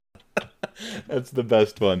That's the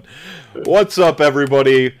best one. What's up,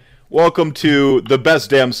 everybody? Welcome to the Best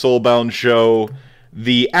Damn Soulbound show,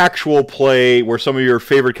 the actual play where some of your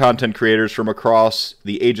favorite content creators from across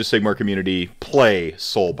the Age of Sigmar community play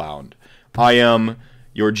Soulbound. I am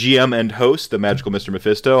your GM and host, the Magical Mr.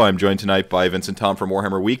 Mephisto. I'm joined tonight by Vincent Tom from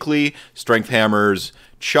Warhammer Weekly, Strength Hammers,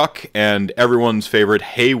 Chuck, and everyone's favorite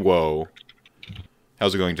Haywo.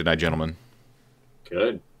 How's it going tonight, gentlemen?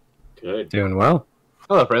 Good. Doing well.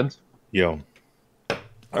 Hello, friends. Yo.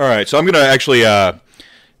 All right, so I'm going to actually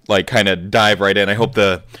kind of dive right in. I hope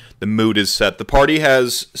the mood is set. The party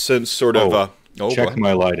has since sort of... check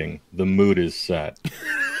my lighting. The mood is set.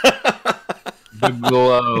 The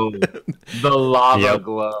glow. The lava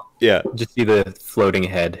glow. Yeah. Just see the floating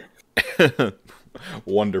head.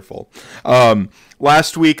 Wonderful.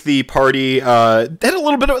 Last week, the party had a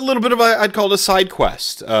little bit of a, I'd call it a side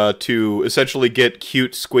quest to essentially get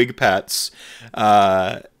cute squig pets,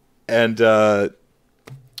 and I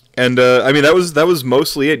mean that was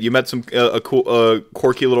mostly it. You met some a cool,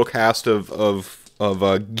 quirky little cast of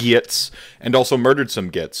gits, and also murdered some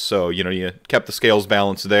gits. So you kept the scales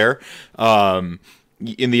balanced there.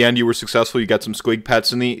 In the end, you were successful. You got some squig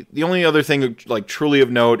pets, and the only other thing, like, truly of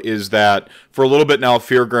note is that for a little bit now,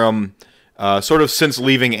 Feargrim, sort of since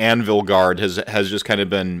leaving Anvilgard, has just kind of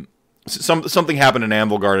been something happened in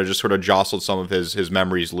Anvilgard and just sort of jostled some of his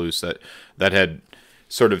memories loose that had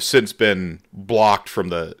sort of since been blocked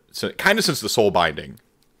from since the soul binding.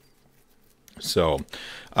 So,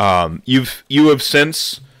 you have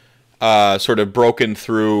since sort of broken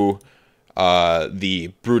through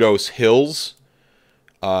the Brudos Hills.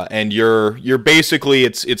 And you're basically,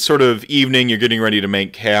 it's sort of evening, you're getting ready to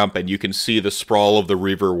make camp, and you can see the sprawl of the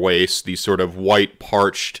Reaver Waste, these sort of white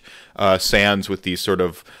parched sands with these sort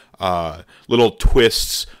of little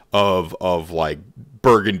twists of like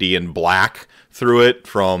burgundy and black through it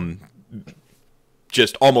from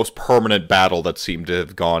just almost permanent battle that seemed to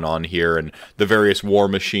have gone on here, and the various war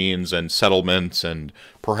machines and settlements and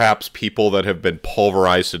perhaps people that have been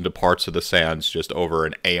pulverized into parts of the sands just over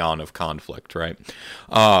an aeon of conflict, right?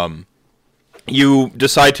 You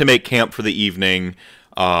decide to make camp for the evening.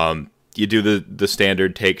 You do the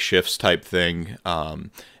standard take shifts type thing,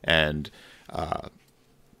 and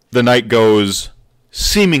the night goes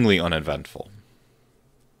seemingly uneventful.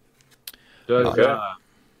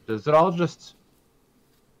 Does it all just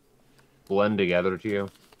blend together to you?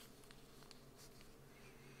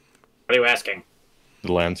 What are you asking?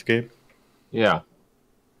 The landscape? Yeah.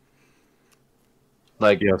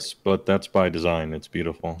 Like, Yes, but that's by design. It's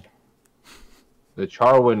beautiful. the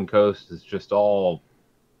Charwin coast is just all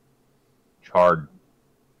charred.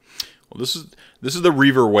 Well, this is the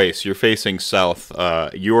Reaver Waste. You're facing south.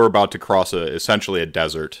 You're about to cross essentially a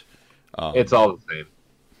desert. It's all the same.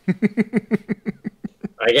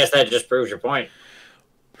 I guess that just proves your point.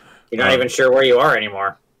 You're not even sure where you are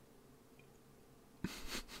anymore.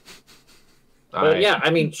 But yeah,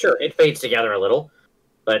 I mean, sure, it fades together a little,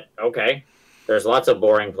 but okay. There's lots of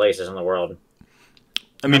boring places in the world.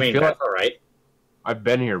 I mean feel that's like- all right. I've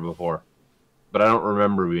been here before, but I don't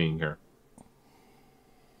remember being here.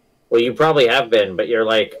 Well, you probably have been, but you're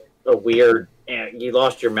like a weird. You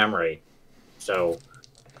lost your memory, so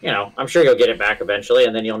I'm sure you'll get it back eventually,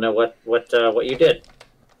 and then you'll know what you did.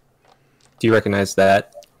 Do you recognize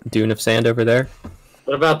that dune of sand over there?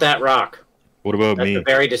 What about that rock? What about That's me? a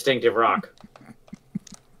very distinctive rock.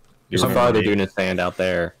 There's a farther dune of sand out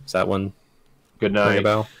there. Is that one? Good Ring a night.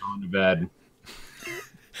 bell? Going to bed.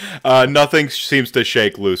 Nothing seems to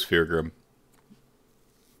shake loose, Feargrim.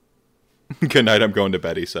 Good night, I'm going to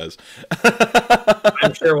bed, he says.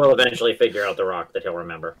 I'm sure we'll eventually figure out the rock that he'll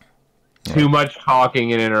remember. Too much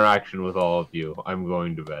talking and interaction with all of you. I'm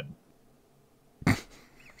going to bed.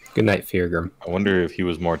 Good night, Feargrim. I wonder if he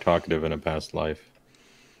was more talkative in a past life.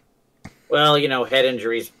 Well, head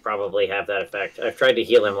injuries probably have that effect. I've tried to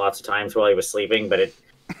heal him lots of times while he was sleeping, but it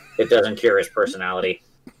doesn't cure his personality.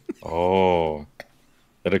 Oh,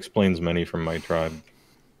 that explains many from my tribe.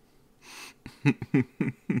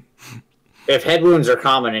 If head wounds are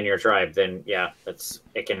common in your tribe, then yeah,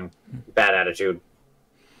 it can bad attitude.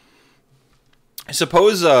 I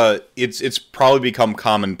suppose it's probably become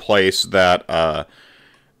commonplace that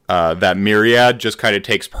that Myriad just kind of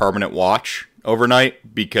takes permanent watch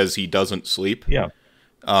overnight because he doesn't sleep. Yeah.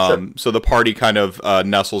 So the party kind of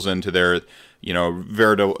nestles into their,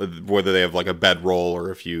 whether they have like a bedroll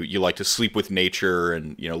or if you like to sleep with nature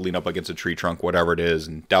and, lean up against a tree trunk, whatever it is,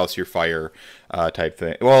 and douse your fire type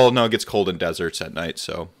thing. Well, no, it gets cold in deserts at night,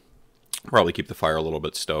 so probably keep the fire a little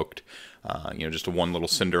bit stoked. Just a one little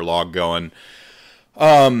cinder log going.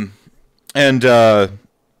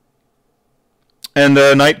 And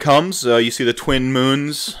the night comes. You see the twin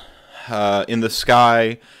moons in the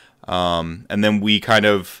sky, and then we kind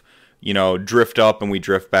of, drift up and we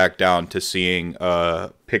drift back down to seeing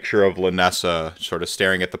a picture of Lanessa sort of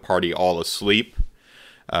staring at the party, all asleep.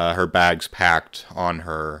 Her bags packed on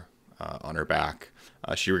her back.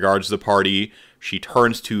 She regards the party. She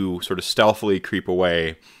turns to sort of stealthily creep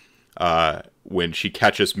away when she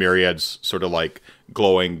catches Myriad's sort of like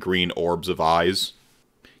glowing green orbs of eyes.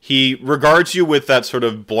 He regards you with that sort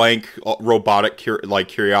of blank, robotic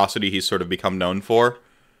curiosity he's sort of become known for,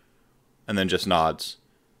 and then just nods.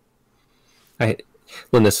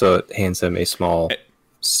 Lanessa hands him a small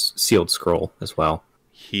sealed scroll as well.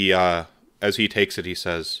 He, as he takes it, he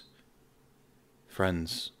says,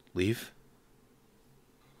 "Friends, leave?"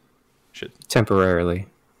 Temporarily.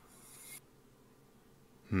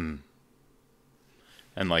 And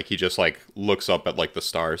like he just like looks up at like the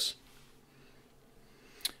stars.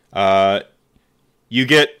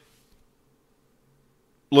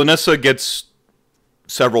 Lanessa gets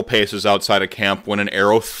several paces outside of camp when an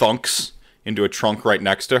arrow thunks into a trunk right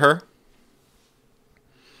next to her.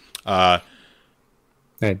 I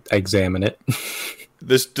examine it.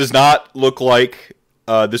 This does not look like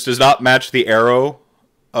this does not match the arrow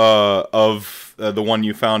of the one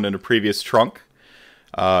you found in a previous trunk.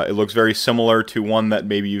 It looks very similar to one that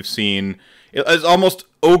maybe you've seen. It is almost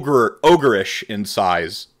ogreish in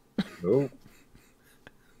size. Oh.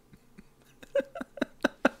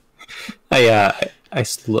 I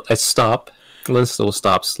stop. Lanessa will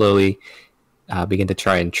stop slowly. Begin to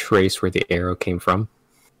try and trace where the arrow came from.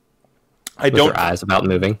 With her eyes about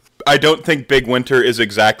moving. I don't think Big Winter is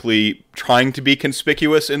exactly trying to be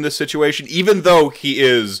conspicuous in this situation, even though he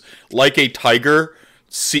is like a tiger,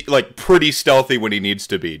 pretty stealthy when he needs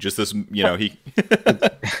to be. Just this, he.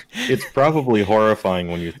 It's probably horrifying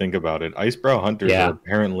when you think about it. Icebrow hunters are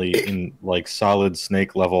apparently in like solid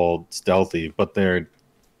snake level stealthy, but they're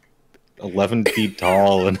 11 feet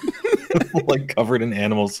tall and like covered in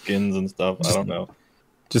animal skins and stuff. I don't know.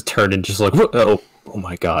 Just turned and just like, oh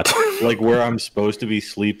my god. Like where I'm supposed to be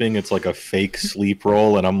sleeping, it's like a fake sleep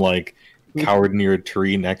roll, and I'm like cowered near a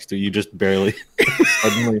tree next to you, just barely.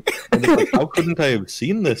 Suddenly, I'm just like, how couldn't I have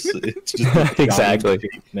seen this? It's just exactly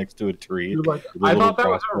next to a tree. You're like, I thought that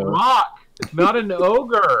was a rock. It's not an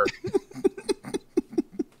ogre.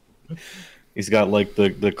 He's got like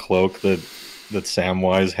the cloak that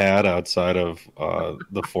Samwise had outside of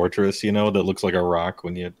the fortress, that looks like a rock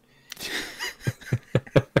when you.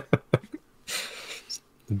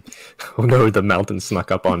 Oh no, the mountain snuck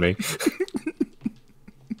up on me.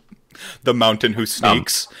 The mountain who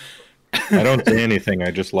sneaks. I don't say anything,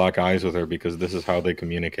 I just lock eyes with her because this is how they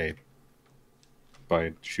communicate.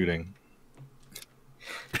 By shooting.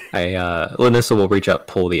 Lanessa will reach up,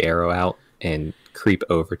 pull the arrow out, and creep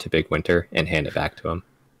over to Big Winter and hand it back to him.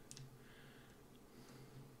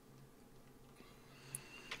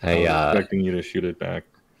 I was expecting you to shoot it back.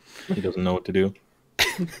 He doesn't know what to do.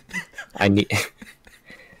 I need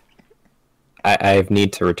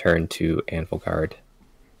to return to Anvilgard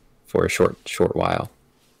for a short while.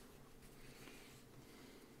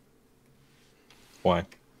 Why?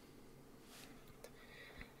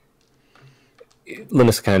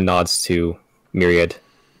 Linus kind of nods to Myriad.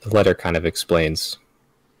 The letter kind of explains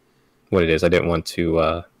what it is. I didn't want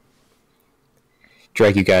to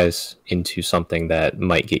drag you guys into something that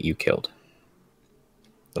might get you killed.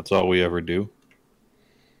 That's all we ever do.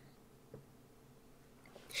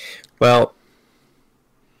 Well,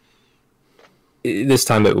 this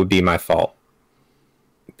time it would be my fault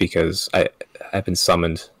because I've been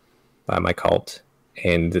summoned by my cult,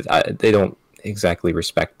 and they don't exactly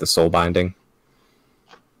respect the soul binding.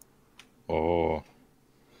 Oh.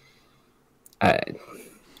 I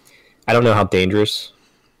don't know how dangerous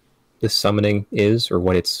this summoning is or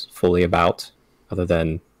what it's fully about, other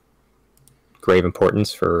than grave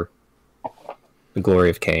importance for the glory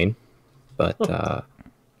of Cain. But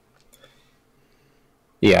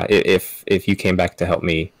yeah, if you came back to help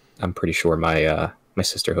me, I'm pretty sure my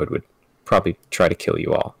sisterhood would probably try to kill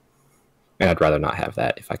you all, and I'd rather not have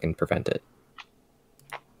that if I can prevent it.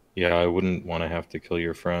 Yeah, I wouldn't want to have to kill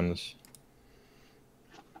your friends.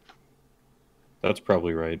 That's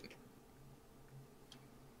probably right.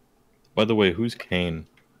 By the way, who's Cain?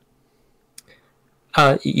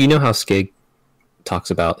 You know how Skig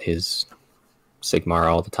talks about his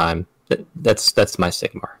Sigmar all the time? That's my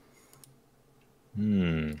Sigmar.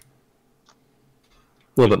 Hmm.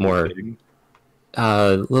 A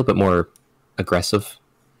little bit more aggressive.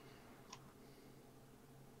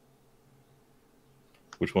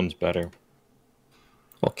 Which one's better?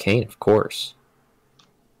 Well, Cain, of course.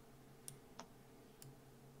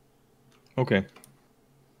 Okay.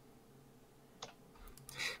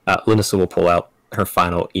 Linissa will pull out her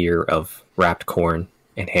final ear of wrapped corn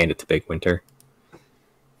and hand it to Big Winter.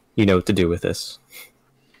 You know what to do with this.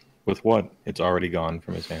 With what? It's already gone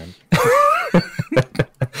from his hand.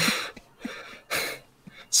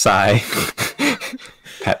 Sigh.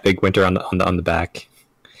 Pat Big Winter on the back.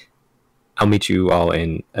 I'll meet you all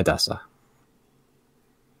in Edessa.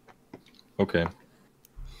 Okay.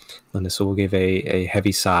 Linissa will give a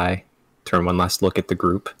heavy sigh, turn one last look at the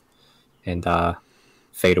group, and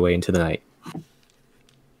fade away into the night.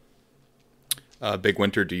 Big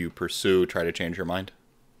Winter, do you pursue, try to change your mind?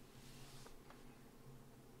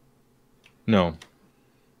 No.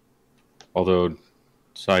 Although,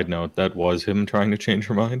 side note, that was him trying to change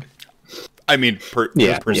her mind. I mean,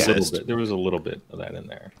 persist. There was a little bit of that in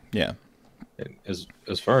there. Yeah.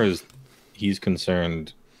 As far as he's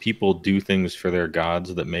concerned, people do things for their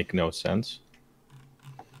gods that make no sense.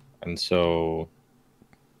 And so,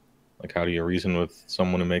 like, how do you reason with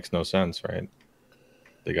someone who makes no sense, right?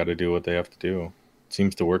 They got to do what they have to do. It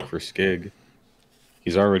seems to work for Skig.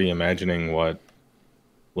 He's already imagining what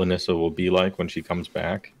Linissa will be like when she comes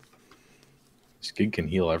back. Skig can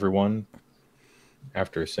heal everyone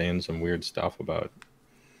after saying some weird stuff about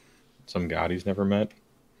some god he's never met.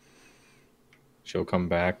 She'll come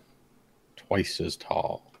back twice as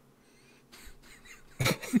tall.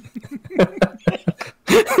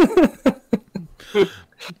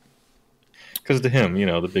 Because to him, you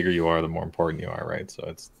know, the bigger you are, the more important you are, right? So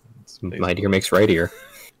it's mightier makes rightier.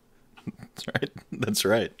 That's right. That's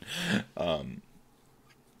right.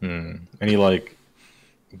 And he like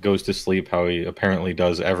goes to sleep how he apparently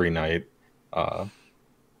does every night,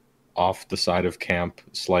 off the side of camp,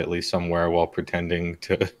 slightly somewhere, while pretending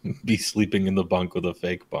to be sleeping in the bunk with a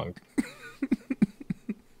fake bunk.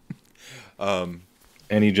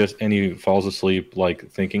 And he falls asleep like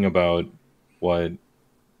thinking about what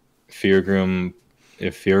Feargrim,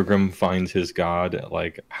 if Feargrim finds his god,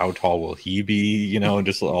 like how tall will he be? You know,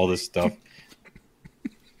 just all this stuff.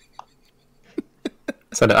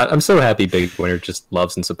 So I'm so happy Big Winter just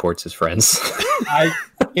loves and supports his friends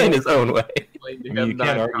in his own way. I mean, you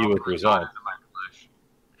can't argue with results.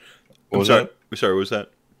 Sorry, what was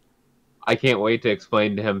that? I can't wait to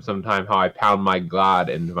explain to him sometime how I pound my god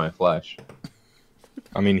into my flesh.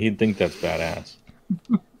 I mean, he'd think that's badass.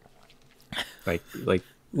 Like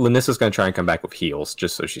Linissa's gonna try and come back with heels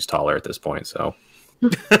just so she's taller at this point. So,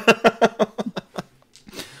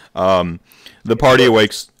 the party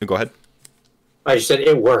awakes. Go ahead. I just said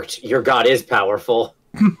it worked. Your god is powerful.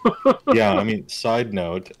 Yeah, I mean, side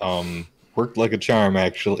note, worked like a charm,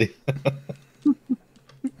 actually.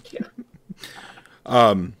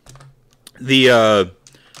 The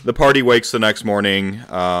party wakes the next morning.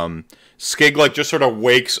 Skig like just sort of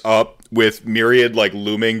wakes up with Myriad like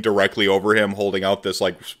looming directly over him, holding out this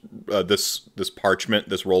like this parchment,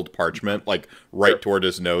 this rolled parchment, like right toward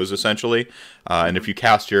his nose, essentially. And if you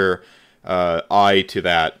cast your eye to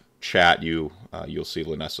that chat, you'll see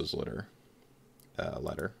Linissa's letter.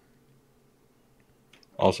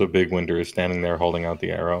 Also, Big Winter is standing there holding out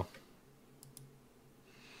the arrow.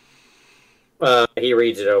 He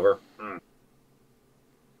reads it over.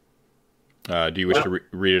 Do you wish to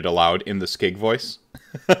read it aloud in the Skig voice?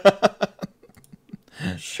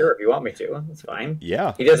 Sure, if you want me to. That's fine.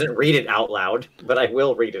 Yeah. He doesn't read it out loud, but I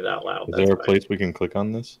will read it out loud. Is there a place we can click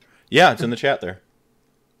on this? Yeah, it's in the chat there.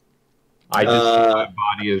 I just my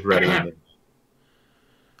body is ready. He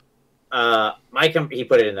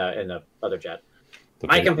put it in the other chat.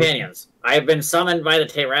 My companions, I have been summoned by the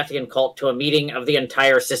Terathian cult to a meeting of the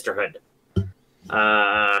entire sisterhood.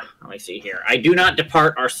 Let me see here. I do not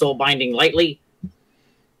depart our soul binding lightly,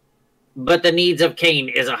 but the needs of Cain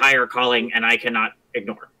is a higher calling, and I cannot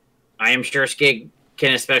ignore. I am sure Skig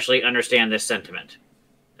can especially understand this sentiment.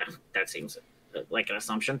 That seems like an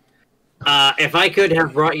assumption. If I could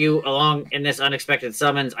have brought you along in this unexpected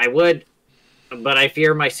summons, I would, but I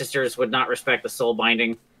fear my sisters would not respect the soul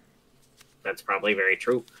binding. That's probably very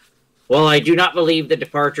true. While I do not believe the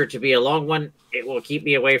departure to be a long one, it will keep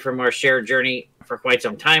me away from our shared journey for quite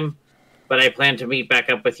some time, but I plan to meet back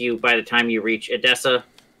up with you by the time you reach Edessa.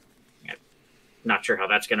 Not sure how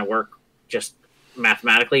that's going to work, just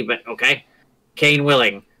mathematically, but okay. Cain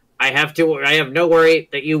willing. I have no worry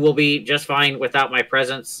that you will be just fine without my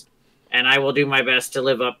presence, and I will do my best to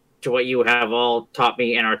live up to what you have all taught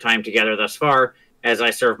me in our time together thus far, as I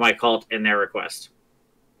serve my cult in their request.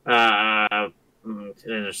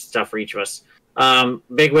 There's stuff for each of us.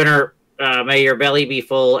 Big Winter, may your belly be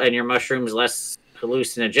full and your mushrooms less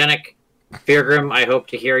hallucinogenic. Feargrim, I hope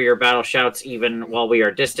to hear your battle shouts even while we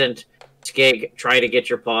are distant. Skig, try to get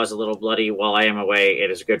your paws a little bloody while I am away.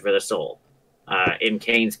 It is good for the soul. In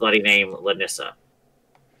Cain's bloody name, Linissa.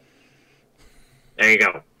 There you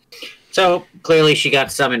go. So clearly she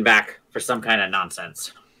got summoned back for some kind of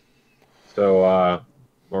nonsense. So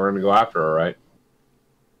we're gonna go after her, right?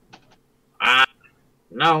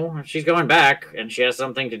 No, if she's going back and she has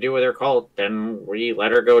something to do with her cult, then we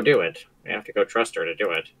let her go do it. We have to go trust her to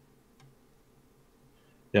do it.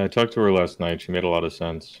 Yeah, I talked to her last night. She made a lot of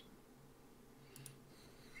sense.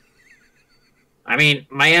 I mean,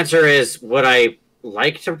 my answer is, would I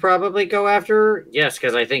like to probably go after her? Yes,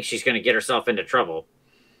 because I think she's going to get herself into trouble.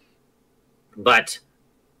 But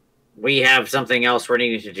we have something else we're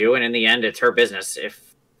needing to do, and in the end, it's her business.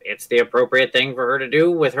 If it's the appropriate thing for her to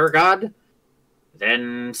do with her god,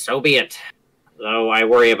 then so be it. Though I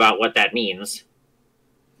worry about what that means.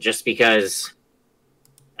 Just because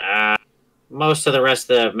most of the rest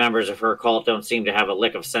of the members of her cult don't seem to have a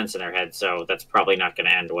lick of sense in their head, so that's probably not going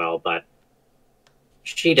to end well, but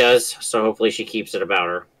she does, so hopefully she keeps it about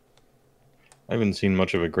her. I haven't seen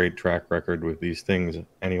much of a great track record with these things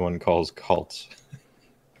anyone calls cults.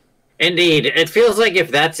 Indeed. It feels like if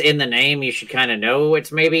that's in the name, you should kind of know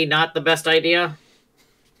it's maybe not the best idea.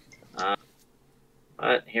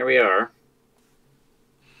 But here we are.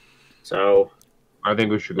 So, I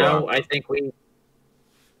think we should go. no, I think we...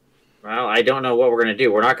 Well, I don't know what we're going to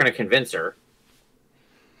do. We're not going to convince her.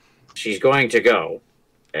 She's going to go.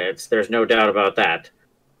 There's no doubt about that.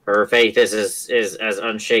 Her faith is as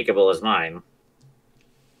unshakable as mine.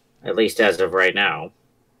 At least as of right now.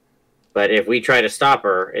 But if we try to stop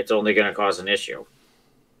her, it's only going to cause an issue.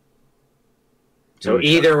 So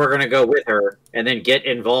either we're going to go with her and then get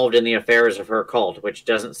involved in the affairs of her cult, which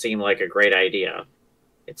doesn't seem like a great idea.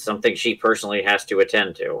 It's something she personally has to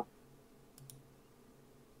attend to.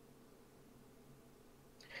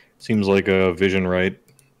 Seems like a vision, right?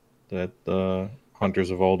 That the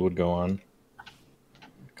Hunters of Old would go on.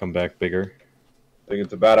 Come back bigger. I think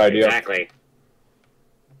it's a bad idea. Exactly.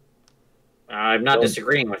 I'm not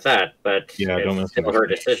disagreeing with that, but Yeah, it's still her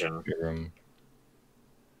decision.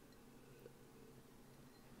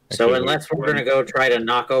 So Actually, unless we're going to go try to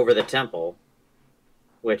knock over the temple,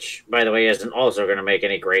 which, by the way, isn't also going to make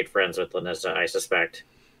any great friends with Lanissa, I suspect.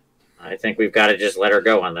 I think we've got to just let her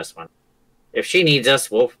go on this one. If she needs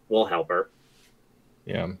us, we'll help her.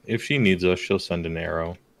 Yeah, if she needs us, she'll send an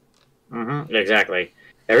arrow. Mm-hmm, exactly.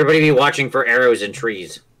 Everybody be watching for arrows in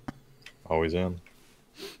trees. Always am.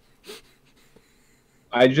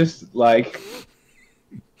 I just like.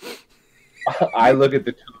 I look at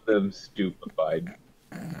the two of them stupefied.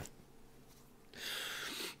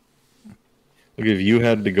 Look, if you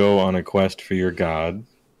had to go on a quest for your god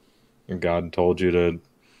told you to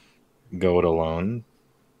go it alone,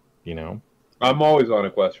 you know. I'm always on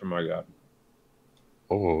a quest for my god.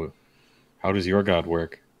 Oh, how does your god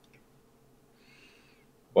work?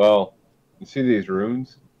 Well, you see these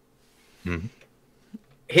runes? Mm-hmm.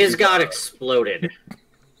 His god exploded.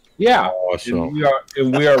 Yeah, Awesome.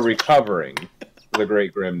 and we are recovering the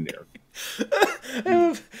Great Grimnir.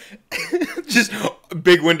 Just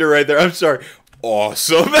big window right there. I'm sorry.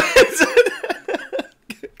 Awesome.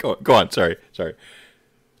 Go on. Sorry.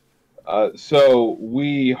 So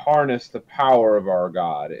we harness the power of our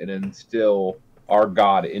god and instill our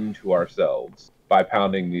god into ourselves by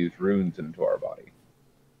pounding these runes into our body.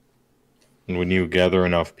 And when you gather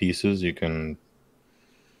enough pieces, you can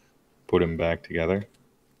put him back together.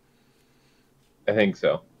 I think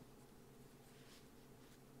so.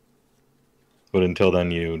 But until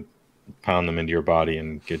then, you pound them into your body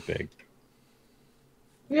and get big.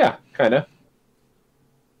 Yeah, kind of.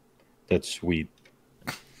 That's sweet.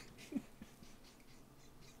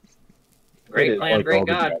 Great plan, Like great all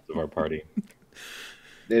the god. gods of our party.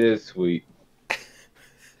 It is sweet.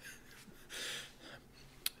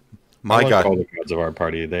 My God. All the gods of our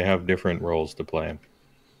party, they have different roles to play.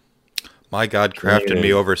 My God crafted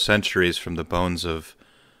me over centuries from the bones of...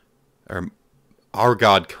 Our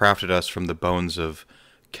God crafted us from the bones of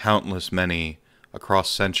countless many across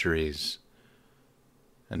centuries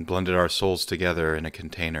and blended our souls together in a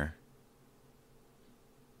container.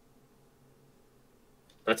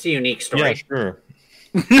 That's a unique story. Yeah, sure.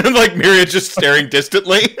 Like Myriad just staring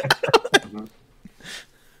distantly.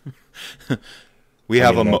 We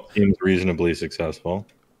have that seems reasonably successful.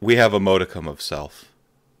 we have a modicum of self.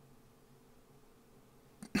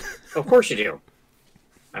 Of course you do.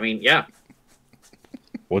 I mean, yeah.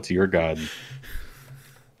 What's your god?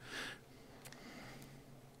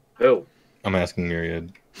 Who? I'm asking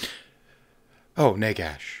Myriad. Oh,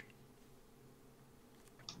 Nagash.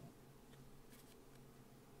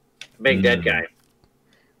 Big dead guy.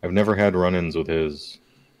 I've never had run-ins with his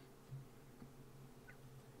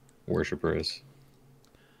worshippers.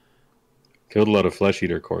 Killed a lot of flesh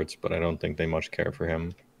eater courts, but I don't think they much care for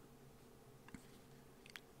him.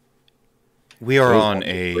 We are Those on ones are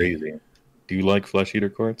a. crazy. Do you like flesh eater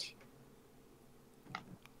courts?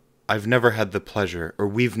 I've never had the pleasure, or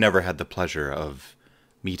we've never had the pleasure of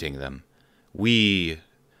meeting them. We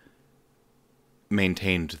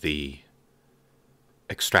maintained the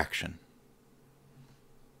extraction.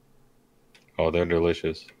 Oh, they're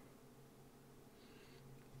delicious.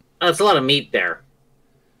 That's a lot of meat there.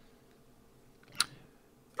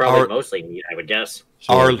 Probably Our- mostly meat, I would guess.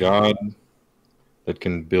 So Our- a god that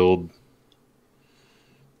can build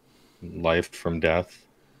life from death.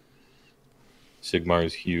 Sigmar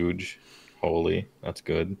is huge. Holy, that's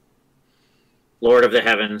good. Lord of the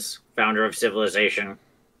heavens, founder of civilization,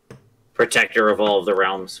 protector of all of the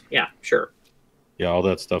realms. Yeah, sure. Yeah, all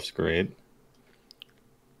that stuff's great.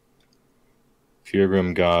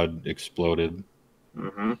 Feargrim god exploded,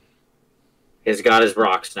 hmm His god is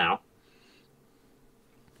rocks now.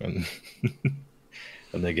 and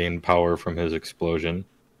and they gained power from his explosion.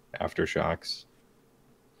 Aftershocks.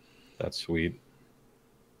 That's sweet.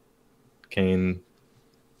 Cain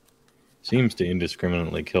seems to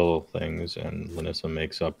indiscriminately kill things, and Linissa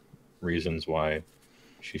makes up reasons why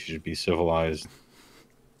she should be civilized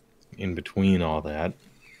in between all that.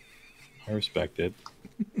 I respect it.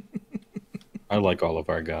 I like all of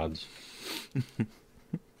our gods.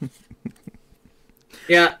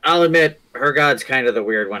 Yeah, I'll admit her god's kind of the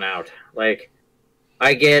weird one out. Like,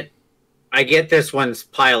 I get this one's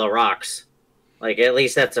pile of rocks. Like, at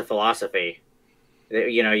least that's a philosophy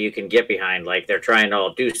that, you know, you can get behind. Like, they're trying to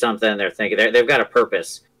all do something. They're thinking they've got a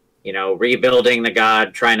purpose. You know, rebuilding the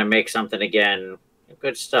god, trying to make something again.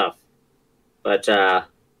 Good stuff. But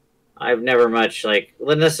I've never much like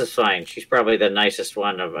Linissa's fine. She's probably the nicest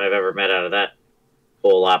one I've ever met out of that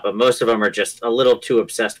whole lot. But most of them are just a little too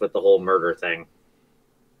obsessed with the whole murder thing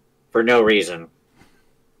for no reason.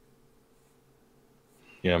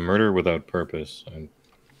 Yeah, murder without purpose. I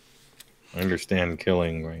understand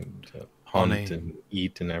killing, right? To hunt and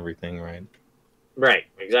eat and everything, right? Right,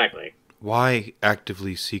 exactly. Why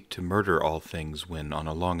actively seek to murder all things when, on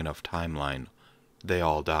a long enough timeline, they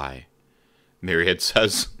all die? Myriad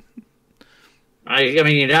says. I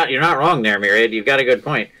mean, you're not wrong there, Myriad. You've got a good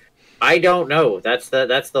point. I don't know. That's the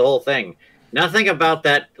whole thing. Nothing about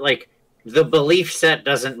that. Like, the belief set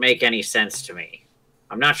doesn't make any sense to me.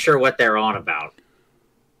 I'm not sure what they're on about.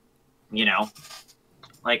 You know,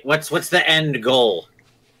 like what's the end goal?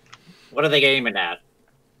 What are they aiming at?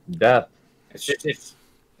 Death. It's just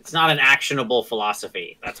it's not an actionable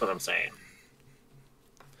philosophy. That's what I'm saying.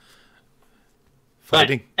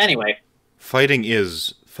 Fighting. But anyway, Fighting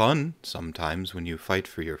is fun sometimes when you fight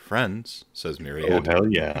for your friends, says Oh, Myriad. hell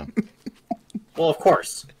yeah. well, of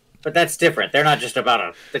course, but that's different. They're not just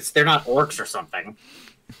about they're not orcs or something.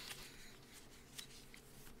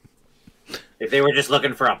 If they were just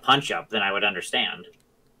looking for a punch-up, then I would understand.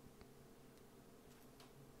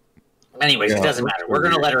 Anyways, Yeah, it doesn't matter. We're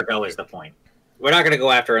going to let her go is the point. We're not going to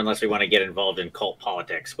go after her unless we want to get involved in cult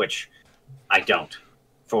politics, which I don't,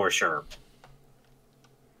 for sure.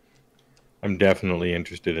 I'm definitely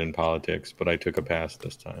interested in politics, but I took a pass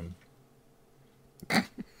this time.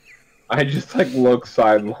 I just like look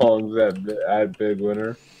sidelong at Big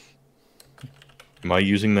Winner. Am I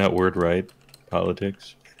using that word right?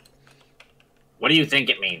 Politics? What do you think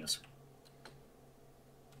it means?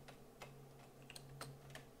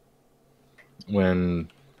 When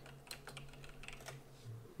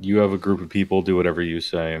you have a group of people do whatever you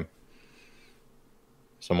say,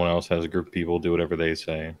 someone else has a group of people do whatever they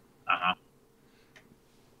say, Uh-huh.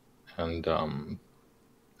 and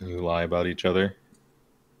you lie about each other.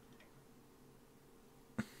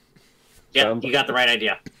 Yeah, Sounds you got the right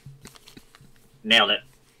idea. Nailed it.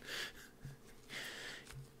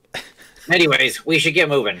 Anyways, we should get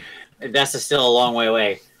moving. Odessa's still a long way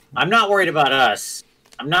away. I'm not worried about us.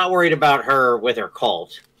 I'm not worried about her with her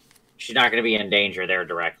cult. She's not going to be in danger there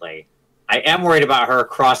directly. I am worried about her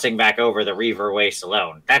crossing back over the Reaver Waste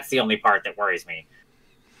alone. That's the only part that worries me.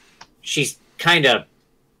 She's kind of,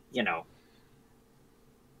 you know...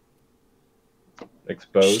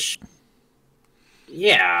 Exposed.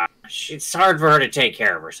 Yeah, it's hard for her to take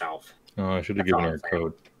care of herself. Oh, I should have That's given all her I'm a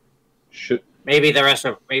saying. code.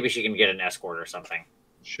 Maybe she can get an escort or something.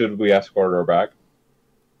 Should we escort her back?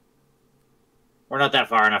 We're not that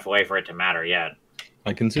far enough away for it to matter yet.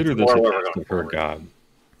 I consider this Or a where we're test going of her forward. god.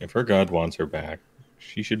 If her god wants her back,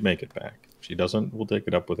 she should make it back. If she doesn't, we'll take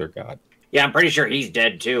it up with her god. Yeah, I'm pretty sure he's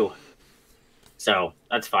dead too. So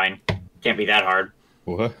that's fine. Can't be that hard.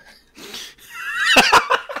 What?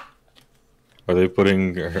 Are they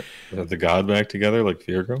putting the god back together like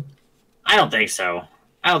Feargrim? I don't think so.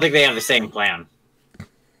 I don't think they have the same plan.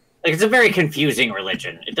 Like Like, it's a very confusing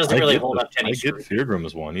religion. It doesn't really hold up to any I get scrutiny.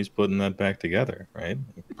 Feargrim's one. He's putting that back together, right?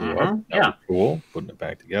 Yeah. Cool. Putting it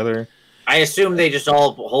back together. I assume they just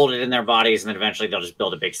all hold it in their bodies, and then eventually they'll just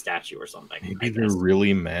build a big statue or something. Maybe they're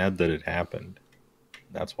really mad that it happened.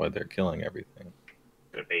 That's why they're killing everything.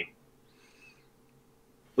 Could be.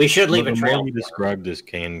 We should leave a The trail. more you describe this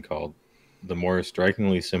Kane cult, the more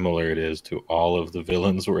strikingly similar it is to all of the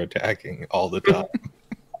villains we're attacking all the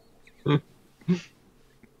time.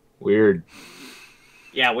 Weird.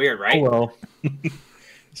 Yeah, weird, right? Oh, well.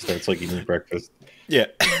 Starts like eating breakfast. Yeah.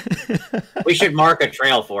 We should mark a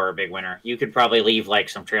trail for her, Big Winner. You could probably leave like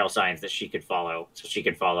some trail signs that she could follow, so she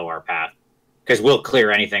could follow our path. Because we'll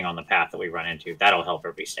clear anything on the path that we run into. That'll help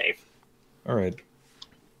her be safe. All right.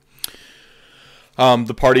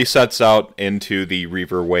 The party sets out into the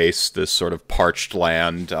Reaver Waste, this sort of parched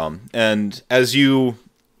land, and as you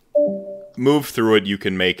move through it, you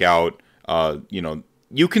can make out,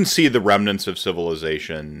 you can see the remnants of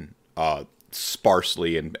civilization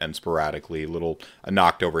sparsely and sporadically. A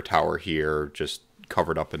knocked over tower here, just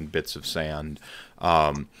covered up in bits of sand.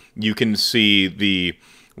 You can see the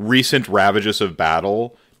recent ravages of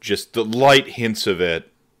battle, just the light hints of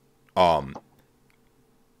it,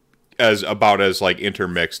 as like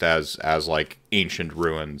intermixed as like ancient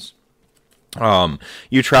ruins.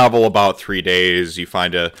 You travel about 3 days. You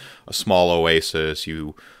find a small oasis.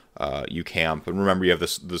 You camp, and remember you have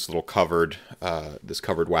this little covered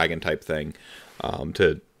wagon type thing,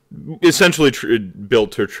 to essentially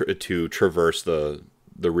built to traverse the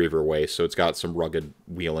Reaver Waste. So it's got some rugged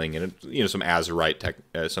wheeling and some Azerite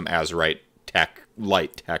tech,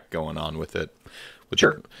 light tech going on with it.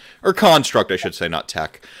 Sure. Or construct, I should say, not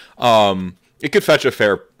tech. It could fetch a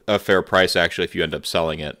fair price actually if you end up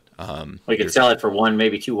selling it. We could sell it for 1,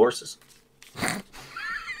 maybe 2 horses.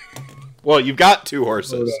 Well, you've got 2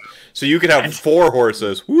 horses, so you could have 4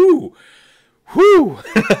 horses. Woo, woo!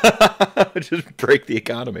 Just break the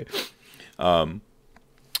economy. So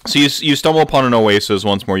you stumble upon an oasis.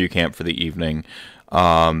 Once more, you camp for the evening,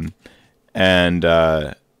 and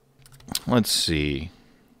let's see.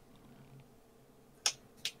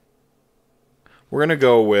 We're gonna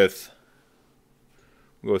go with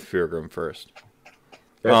Feargrim first.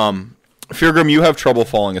 Feargrim, you have trouble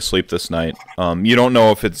falling asleep this night. You don't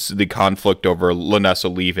know if it's the conflict over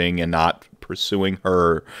Linessa leaving and not pursuing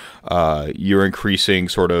her. You're increasing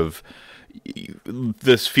sort of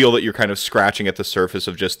this feel that you're kind of scratching at the surface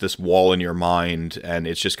of just this wall in your mind, and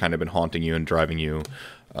it's just kind of been haunting you and driving you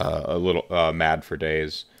a little mad for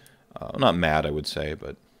days. Not mad, I would say,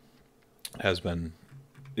 but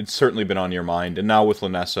it's certainly been on your mind. And now with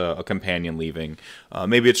Linessa, a companion leaving,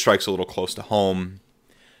 maybe it strikes a little close to home.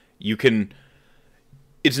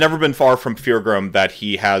 It's never been far from Feargrim that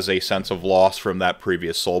he has a sense of loss from that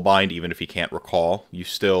previous soulbind, even if he can't recall. You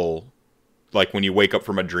still, like when you wake up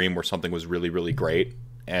from a dream where something was really, really great,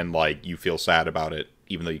 and like you feel sad about it,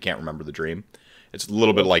 even though you can't remember the dream. It's a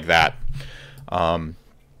little bit like that. And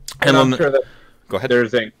I'm sure that go ahead.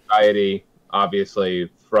 There's anxiety, obviously,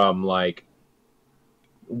 from like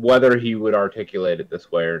whether he would articulate it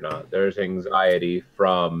this way or not. There's anxiety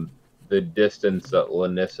from the distance that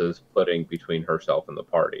Linessa's putting between herself and the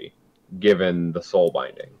party, given the soul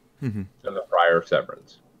binding and the prior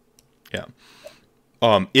severance. Yeah.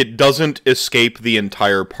 It doesn't escape the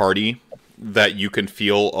entire party that you can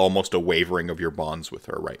feel almost a wavering of your bonds with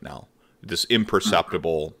her right now. This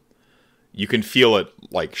imperceptible, you can feel it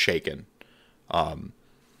like shaken.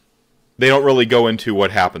 They don't really go into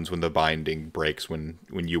what happens when the binding breaks when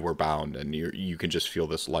you were bound, and you can just feel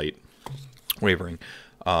this light wavering.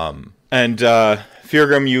 And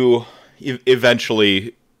Feargrim, you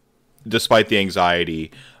eventually, despite the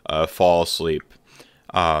anxiety, fall asleep.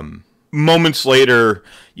 Moments later,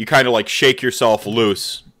 you kind of like shake yourself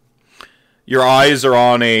loose. Your eyes are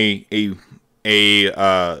on a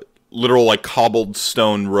literal like cobbled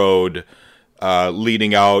stone road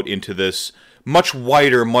leading out into this much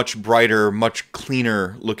wider, much brighter, much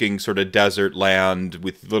cleaner looking sort of desert land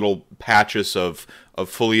with little patches of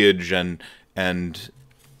foliage and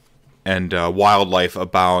wildlife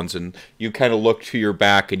abounds. And you kind of look to your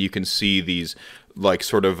back and you can see these like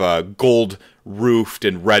sort of gold roofed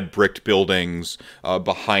and red bricked buildings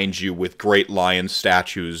behind you with great lion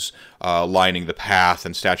statues lining the path,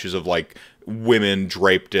 and statues of like women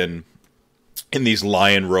draped in these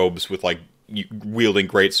lion robes with like wielding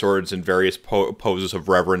great swords in various poses of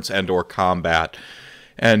reverence and or combat.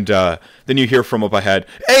 And then you hear from up ahead,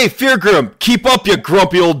 "Hey, Feargrim, keep up, you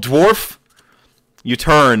grumpy old dwarf!" You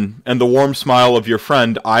turn, and the warm smile of your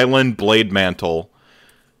friend, Island Blademantle,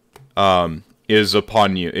 is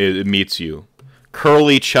upon you. It meets you.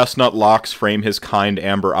 Curly chestnut locks frame his kind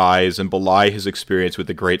amber eyes and belie his experience with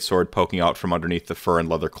the great sword poking out from underneath the fur and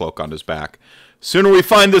leather cloak on his back. Sooner we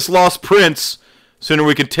find this lost prince, sooner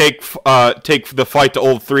we can take the fight to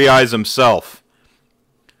old Three Eyes himself.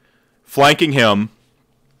 Flanking him,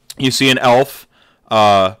 you see an elf,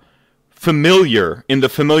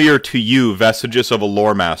 familiar to you vestiges of a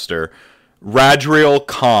lore master, Radriel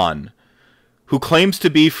Khan, who claims to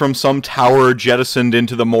be from some tower jettisoned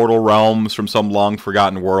into the mortal realms from some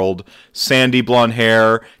long-forgotten world. Sandy blonde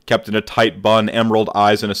hair, kept in a tight bun, emerald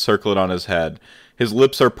eyes, and a circlet on his head. His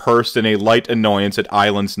lips are pursed in a light annoyance at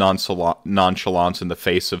Island's nonchalance in the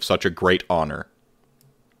face of such a great honor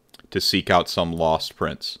to seek out some lost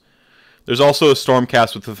prince. There's also a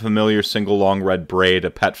Stormcast with a familiar single long red braid,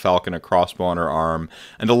 a pet falcon, a crossbow on her arm,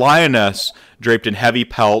 and a lioness draped in heavy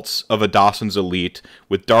pelts of a Dawson's elite,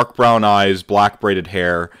 with dark brown eyes, black braided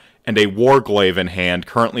hair, and a warglaive in hand,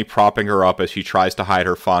 currently propping her up as she tries to hide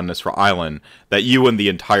her fondness for Island that you and the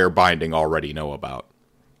entire binding already know about.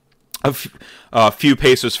 A few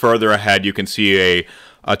paces further ahead, you can see a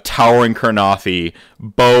towering Kurnothi,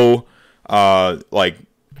 bow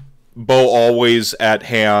always at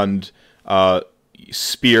hand,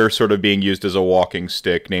 spear sort of being used as a walking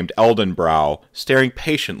stick, named Eldenbrow, staring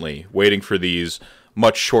patiently, waiting for these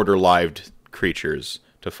much shorter-lived creatures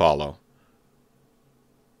to follow.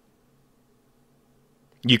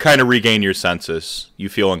 You kind of regain your senses. You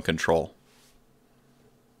feel in control.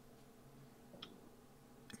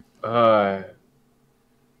 Where's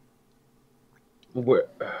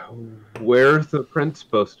the prince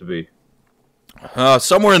supposed to be?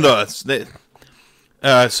 Somewhere in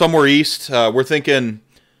somewhere east. We're thinking.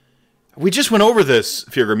 We just went over this,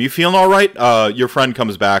 Fiergrim. You feeling all right? Your friend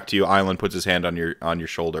comes back to you. Island puts his hand on your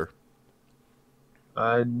shoulder.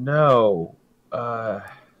 No.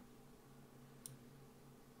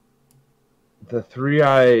 The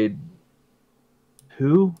three-eyed.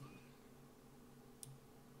 Who?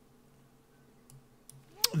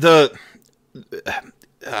 The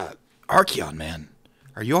Archeon, man.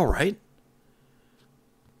 Are you all right?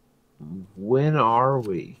 When are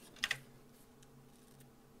we?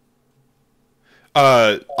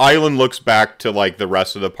 Island looks back to like the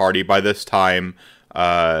rest of the party. By this time,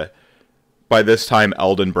 Eldenbrow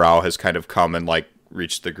has kind of come and like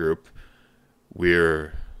reached the group.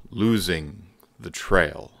 We're losing the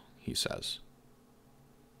trail, he says.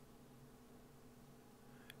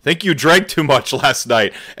 Think you drank too much last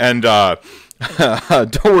night, and don't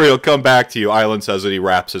worry, he'll come back to you. Island says that he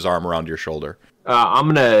wraps his arm around your shoulder. I'm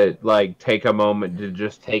gonna like take a moment to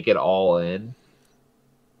just take it all in,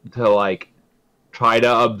 to like try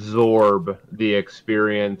to absorb the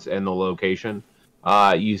experience and the location.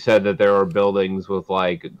 You said that there are buildings with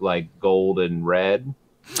like gold and red.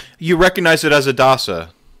 You recognize it as Adasa.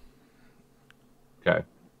 Okay.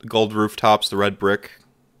 The gold rooftops, the red brick.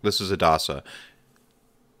 This is Adasa.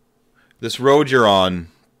 This road you're on,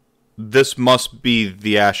 this must be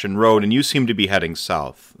the Ashen Road, and you seem to be heading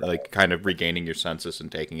south, like kind of regaining your senses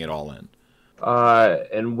and taking it all in.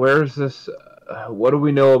 And where's this? What do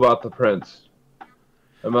we know about the prince?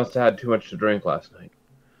 I must have had too much to drink last night.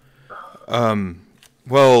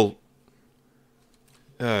 Well,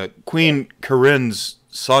 Queen Corinne's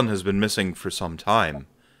son has been missing for some time.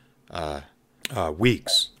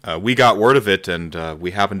 Weeks. We got word of it, and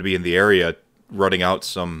we happened to be in the area rutting out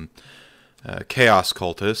some chaos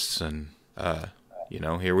cultists, and,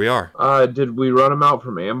 here we are. Did we run him out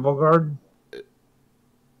from Ambelgard?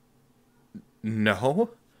 No,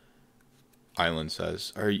 Island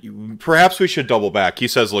says. Perhaps we should double back, he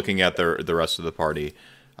says, looking at the rest of the party.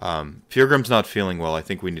 Fiergrim's not feeling well. I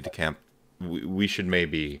think we need to camp. We should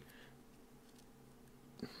maybe...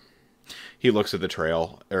 He looks at the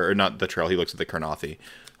trail, or not the trail, he looks at the Kurnothi.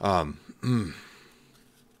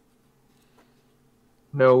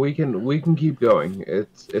 No, we can keep going.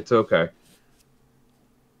 It's okay.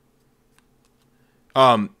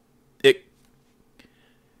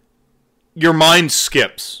 Your mind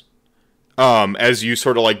skips as you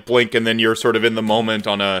sort of like blink, and then you're sort of in the moment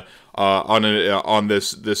on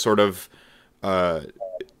this sort of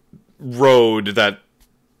road that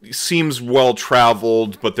seems well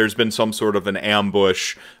traveled, but there's been some sort of an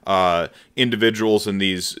ambush. Individuals in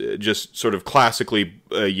these just sort of classically,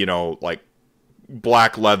 like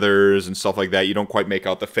black leathers and stuff like that. You don't quite make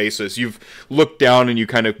out the faces. You've looked down and you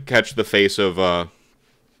kind of catch the face of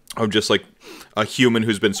just like a human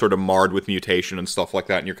who's been sort of marred with mutation and stuff like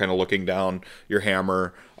that, and you're kind of looking down your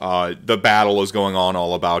hammer. The battle is going on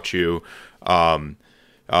all about you.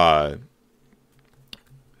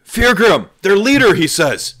 Fiergrim, their leader, he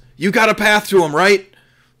says. You got a path to him, right?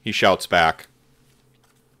 He shouts back.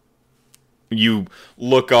 you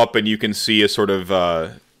look up and you can see a sort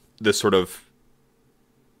of this sort of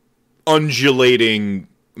undulating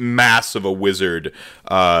mass of a wizard,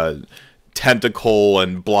 tentacle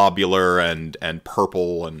and globular and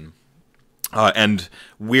purple and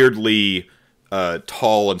weirdly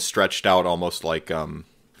tall and stretched out, almost like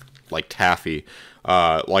taffy,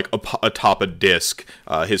 like atop a disc.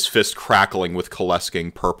 His fist crackling with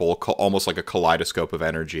coalescing purple, almost like a kaleidoscope of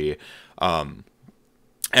energy.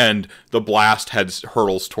 And the blast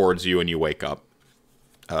hurtles towards you, and you wake up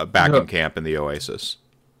back in camp in the Oasis.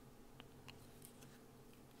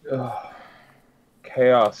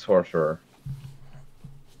 Chaos Sorcerer.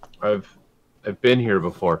 I've been here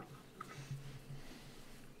before.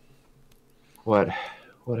 What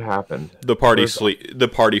happened? The party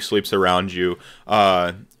sleeps around you.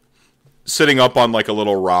 Sitting up on like a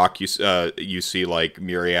little rock, you see like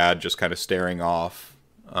Myriad just kind of staring off.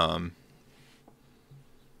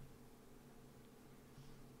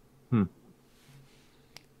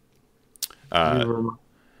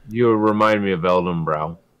 You remind me of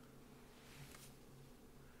Eldenbrow.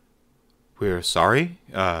 We're sorry.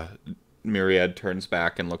 Myriad turns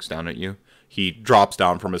back and looks down at you. He drops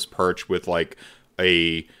down from his perch with like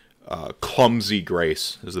a clumsy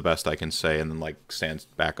grace, is the best I can say, and then like stands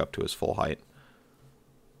back up to his full height.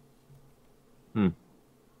 Forget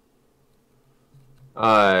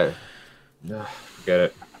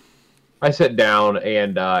it. I sit down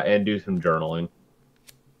and do some journaling.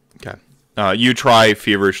 Okay. You try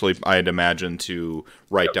feverishly, I'd imagine, to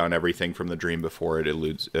write down everything from the dream before it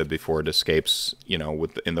escapes,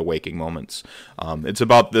 in the waking moments. It's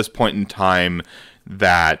about this point in time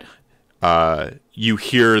that you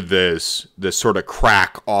hear this sort of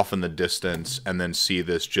crack off in the distance, and then see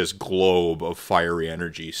this just globe of fiery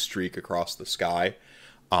energy streak across the sky,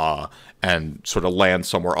 and sort of land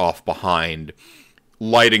somewhere off behind,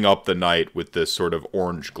 lighting up the night with this sort of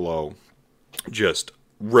orange glow, just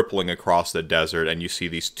rippling across the desert. And you see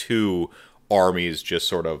these two armies just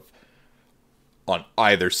sort of on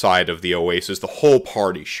either side of the oasis. The whole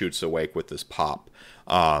party shoots awake with this pop.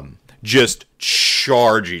 Just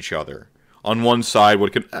charge each other. On one side,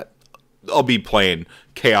 I'll be plain,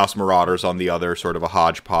 Chaos Marauders. On the other, sort of a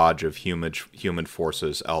hodgepodge of human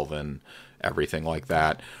forces, elven, everything like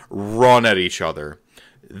that, run at each other.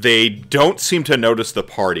 They don't seem to notice the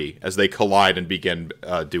party as they collide and begin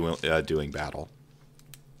doing battle.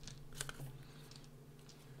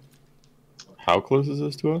 How close is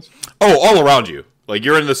this to us? Oh, all around you. Like,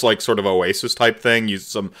 you're in this like sort of oasis type thing.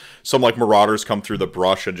 Some like marauders come through the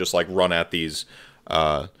brush and just like run at these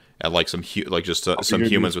at like some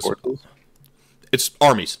humans with it's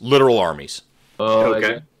armies, literal armies. Oh,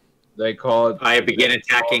 Okay. They call it. I begin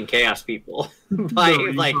attacking chaos people by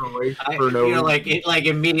immediately I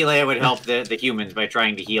would help the humans by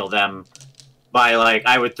trying to heal them by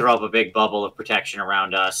I would throw up a big bubble of protection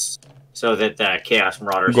around us so that the chaos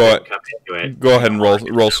marauders wouldn't come into it. Go ahead and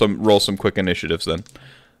roll some quick initiatives then.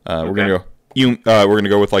 We're gonna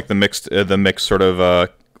go with like the mixed sort of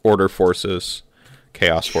order forces,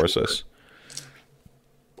 chaos forces.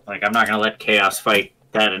 Like, I'm not gonna let chaos fight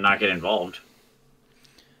that and not get involved.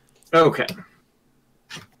 Okay.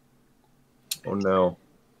 Oh no.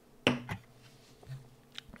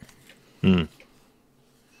 I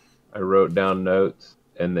wrote down notes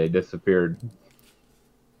and they disappeared.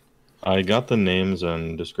 I got the names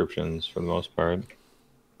and descriptions for the most part.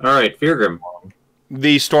 All right, Feargrim.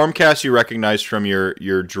 The Stormcast you recognize from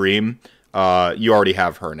your dream. You already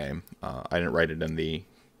have her name. I didn't write it in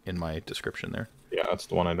my description there. Yeah, that's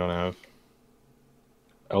the one I don't have.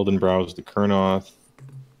 Eldenbrow is the Kurnoth.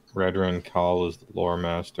 Redren Kal is the Lore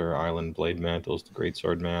Master. Island Blade Mantle is the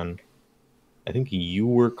Greatsword Man. I think you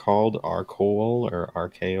were called Arcoal or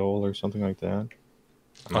Archaeol or something like that.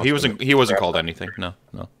 Oh, he wasn't called anything. No.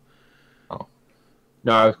 Oh.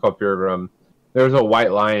 No, I was called Feargrim. There's a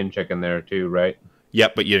white lion chick in there too, right?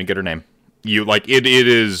 Yep, but you didn't get her name. You like it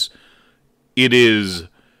is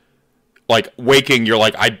like waking. You're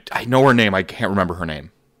like I know her name. I can't remember her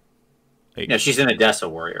name. Yeah, she's an Odessa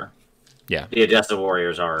warrior. Yeah, the Odessa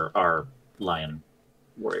warriors are lion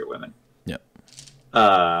warrior women. Yep.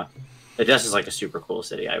 Odessa's like a super cool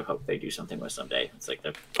city. I hope they do something with someday. It's like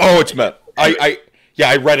the it's met. I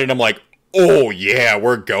read it and I'm like, oh yeah,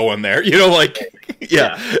 we're going there. Yeah.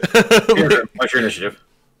 What's your initiative?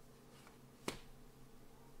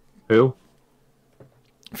 Who?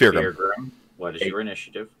 Feargrim. What is your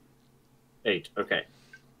initiative? 8. Okay.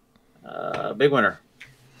 Big winner.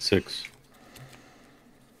 6.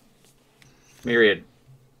 Myriad.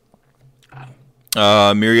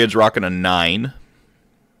 Myriad's rocking a 9.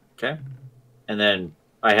 Okay. And then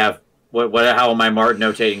I have How am I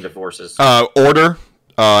notating the forces? Order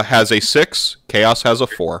has a 6. Chaos has a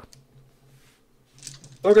 4.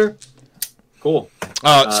 Okay. Cool.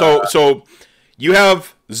 So you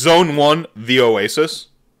have Zone 1, the Oasis.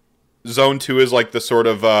 Zone 2 is like the sort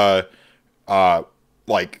of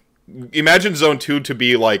like, imagine Zone 2 to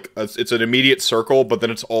be like it's an immediate circle, but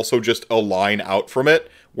then it's also just a line out from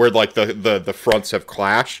it where like the fronts have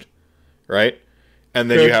clashed, right? And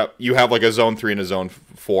then you have like a Zone 3 and a Zone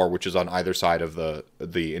 4, which is on either side of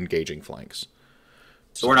the engaging flanks.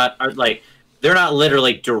 So we're not like they're not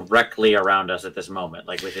literally directly around us at this moment,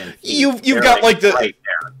 like within. You've got like the right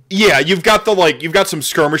there. Yeah, you've got some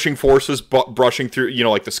skirmishing forces brushing through,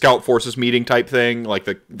 like the scout forces meeting type thing, like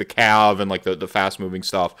the cav and like the fast moving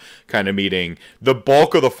stuff kind of meeting. The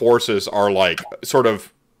bulk of the forces are like sort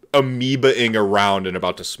of amoebaing around and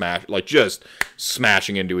about to smash, like just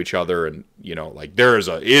smashing into each other, and like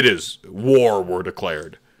it is war were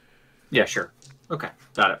declared. Yeah, sure. Okay,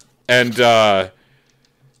 got it. And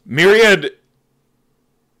Myriad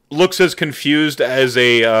looks as confused as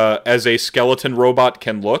a skeleton robot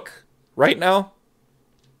can look right now.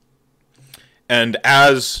 And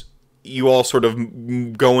as you all sort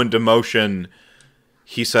of go into motion,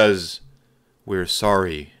 he says, "We're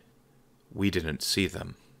sorry. We didn't see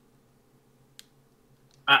them."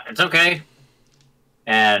 It's okay.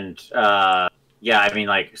 And yeah, I mean,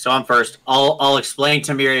 like, so I'm first. I'll explain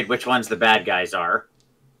to Myriad which ones the bad guys are.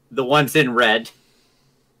 The ones in red.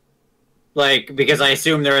 Like, because I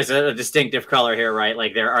assume there is a distinctive color here, right?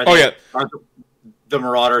 Like, are the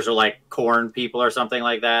Marauders are like corn people or something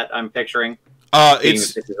like that? I'm picturing.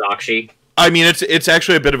 It's Akshi. I mean, it's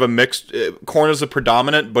actually a bit of a mixed. Corn is the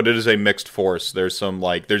predominant, but it is a mixed force. There's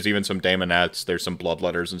there's even some Daemonettes. There's some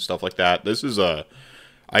Bloodletters and stuff like that. This is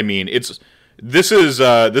this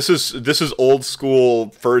is old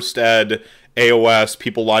school first ed AOS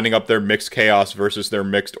people lining up their mixed chaos versus their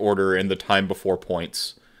mixed order in the time before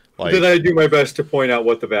points. Like, then I do my best to point out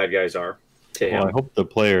what the bad guys are to him. Well, I hope the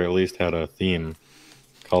player at least had a theme,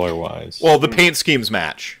 color-wise. Well, the paint schemes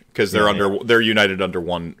match because they're united under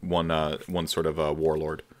one sort of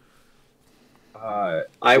warlord.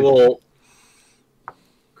 I will.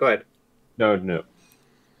 Go ahead. No.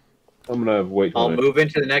 I'm gonna wait. I'll move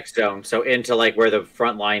into the next zone, so into like where the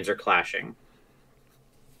front lines are clashing.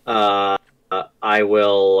 I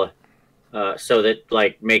will, so that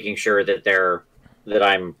like making sure that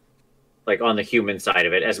I'm like on the human side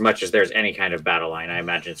of it, as much as there's any kind of battle line. I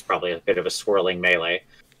imagine it's probably a bit of a swirling melee,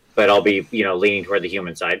 but I'll be leaning toward the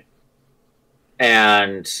human side,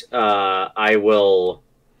 and I will,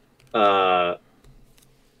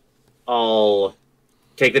 I'll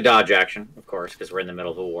take the dodge action, of course, because we're in the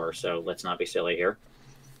middle of a war, so let's not be silly here.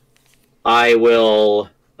 I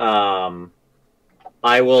will Light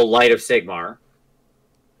of Sigmar,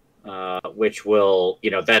 which will,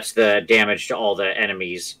 that's the damage to all the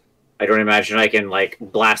enemies. I don't imagine I can, like,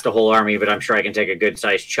 blast a whole army, but I'm sure I can take a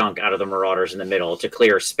good-sized chunk out of the Marauders in the middle to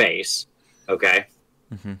clear space. Okay?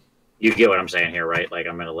 Mm-hmm. You get what I'm saying here, right? Like,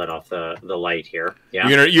 I'm going to let off the light here. Yeah?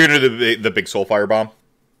 You're gonna do the big Soulfire bomb?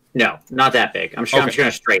 No, not that big. I'm just going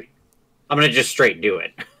to just straight do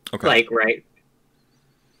it. Okay. Like, right?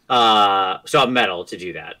 So I'm metal to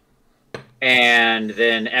do that. And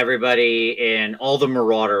then everybody in all the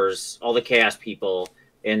Marauders, all the Chaos people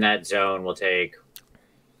in that zone will take...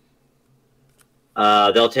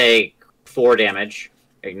 they'll take 4 damage,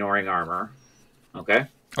 ignoring armor. Okay?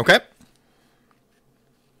 Okay.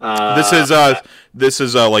 This is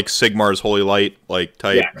like Sigmar's Holy Light like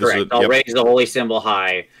type. Yeah, correct. I'll raise the holy symbol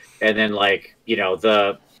high, and then like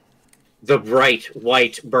the bright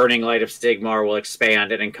white burning light of Sigmar will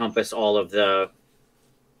expand and encompass all of the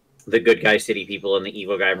good guy city people and the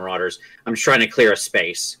evil guy Marauders. I'm just trying to clear a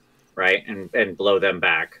space, right, and blow them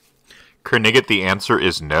back. Kernigget, the answer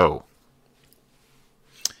is no.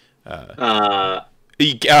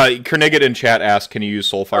 Kernigget in chat asked, "Can you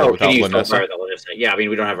use Soulfire without Lanessa?" Yeah, I mean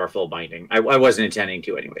we don't have our full binding. I wasn't intending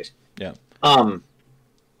to, anyways. Yeah.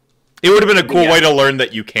 It would have been a cool way to learn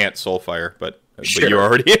that you can't Soulfire, but you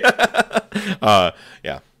already. Yeah.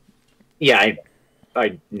 Yeah,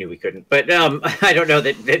 I knew we couldn't, but I don't know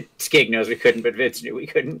that Skig knows we couldn't, but Vince knew we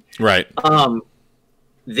couldn't. Right.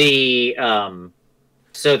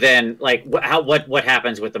 So then, like, what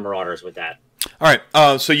happens with the Marauders with that? All right.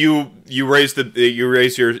 So you raise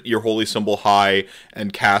your holy symbol high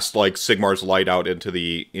and cast like Sigmar's light out into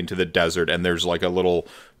the desert, and there's like a little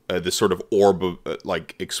this sort of orb of,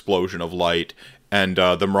 like explosion of light, and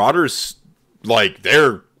the Marauders like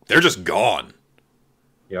they're just gone.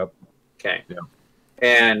 Yep. Okay. Yeah.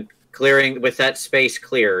 And clearing with that space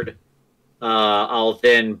cleared, I'll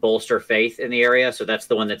then bolster faith in the area. So that's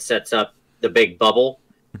the one that sets up the big bubble,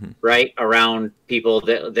 right, around people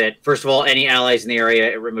that first of all, any allies in the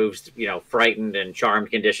area, it removes, frightened and charmed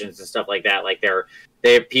conditions and stuff like that. Like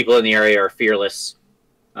people in the area are fearless.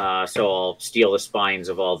 So I'll steal the spines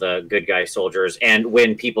of all the good guy soldiers. And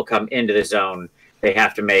when people come into the zone, they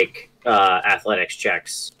have to make athletics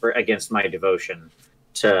checks against my devotion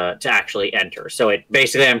to actually enter. So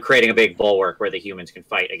basically I'm creating a big bulwark where the humans can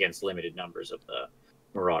fight against limited numbers of the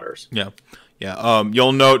marauders. Yeah.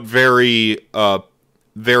 You'll note very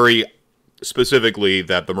specifically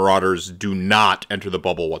that the marauders do not enter the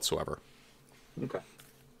bubble whatsoever. Okay.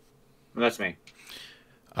 Well, that's me.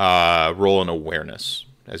 Roll an awareness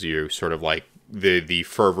as you sort of like the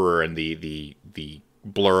fervor and the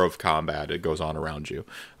blur of combat that goes on around you.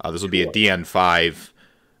 This will be a DN5,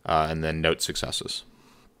 and then note successes.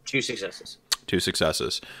 2 successes. 2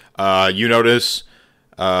 successes. You notice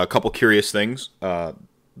a couple curious things.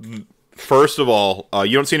 First of all,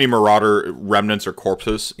 you don't see any marauder remnants or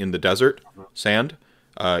corpses in the desert sand.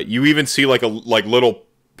 You even see like little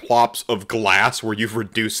plops of glass where you've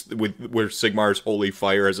reduced where Sigmar's holy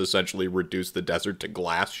fire has essentially reduced the desert to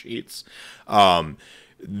glass sheets.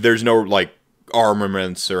 There's no like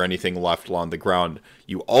armaments or anything left on the ground.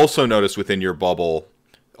 You also notice within your bubble,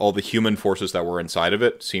 all the human forces that were inside of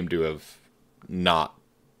it seem to have not.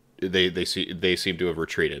 They seem to have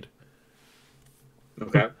retreated.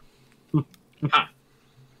 Okay. Huh.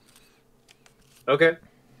 Okay.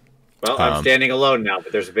 Well, I'm standing alone now,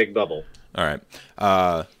 but there's a big bubble. All right.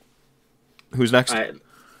 Who's next?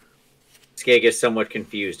 Skeg is somewhat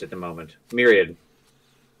confused at the moment. Myriad.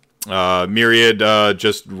 Myriad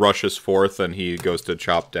just rushes forth and he goes to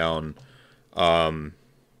chop down.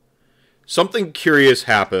 Something curious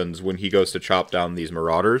happens when he goes to chop down these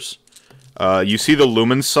marauders. You see the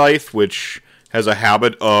lumen scythe, which has a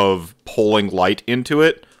habit of pulling light into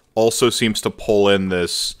it, also seems to pull in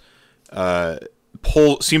this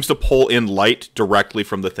seems to pull in light directly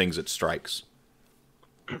from the things it strikes.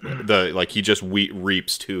 He just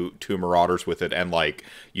reaps two marauders with it, and like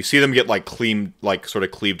you see them get like clean, like sort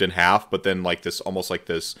of cleaved in half, but then like this almost like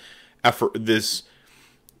this effort, this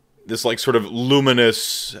like sort of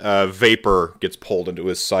luminous vapor gets pulled into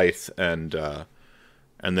his scythe, and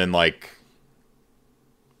then like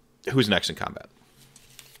who's next in combat?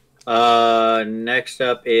 Next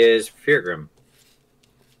up is Feargrim.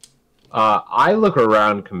 I look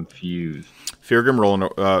around confused. Feargrim,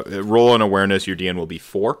 roll an awareness. Your DN will be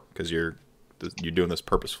 4 because you're doing this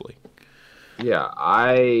purposefully. Yeah,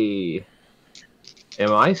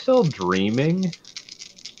 am I still dreaming?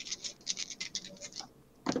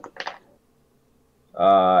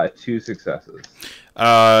 2 successes.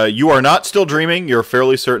 You are not still dreaming. You're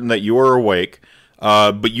fairly certain that you are awake,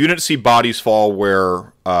 but you didn't see bodies fall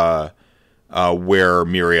where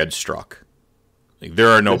Myriad struck. Like, there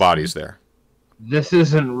are no bodies there. This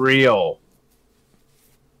isn't real.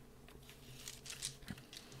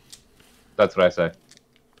 That's what I say.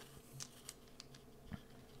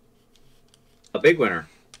 A big winner.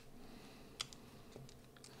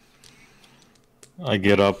 I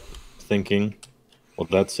get up thinking, well,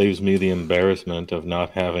 that saves me the embarrassment of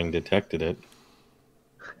not having detected it.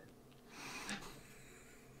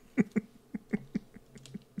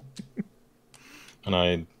 And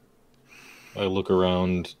I look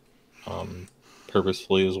around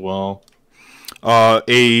purposefully as well.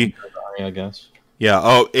 I guess.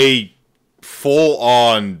 Yeah, a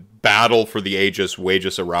full-on battle for the Aegis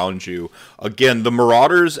wages around you. Again, the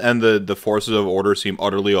Marauders and the Forces of Order seem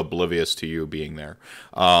utterly oblivious to you being there.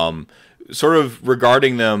 Sort of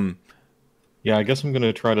regarding them... Yeah, I guess I'm going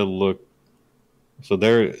to try to look... So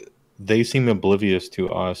they seem oblivious to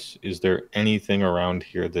us. Is there anything around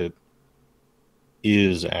here that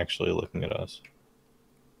is actually looking at us?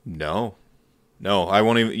 No, I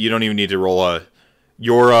won't even. You don't even need to roll a.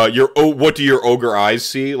 What do your ogre eyes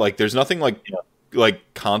see? Like, there's nothing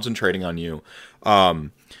like concentrating on you.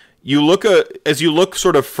 You look as you look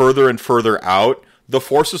sort of further and further out, the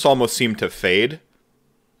forces almost seem to fade,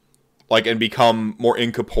 like, and become more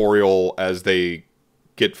incorporeal as they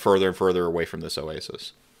get further and further away from this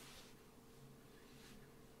oasis.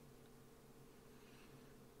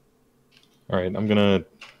 All right, I'm gonna.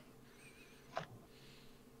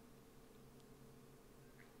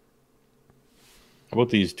 How about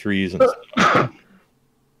these trees and stuff?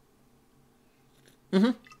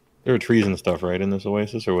 Mm-hmm. There are trees and stuff, right, in this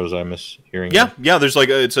oasis, or was I mishearing? Yeah, yeah. There's like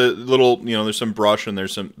it's a little, there's some brush and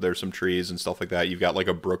there's some trees and stuff like that. You've got like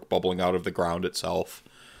a brook bubbling out of the ground itself.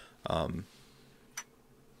 The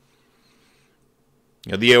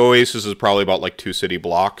oasis is probably about like 2 city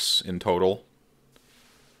blocks in total.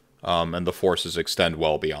 and the forces extend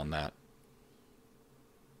well beyond that.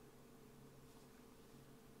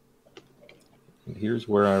 Here's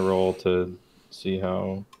where I roll to see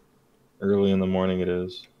how early in the morning it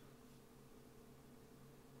is.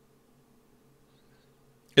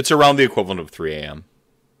 It's around the equivalent of 3 a.m.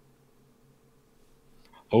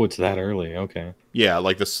 Oh, it's that early. Okay. Yeah,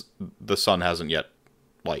 like the sun hasn't yet,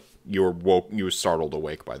 like, you were startled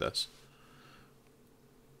awake by this.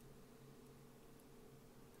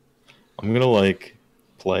 I'm gonna like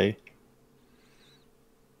play.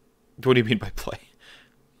 What do you mean by play?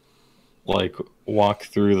 Like walk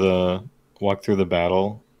through the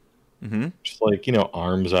battle. Mm-hmm. Just like,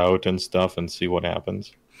 arms out and stuff and see what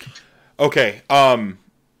happens. Okay,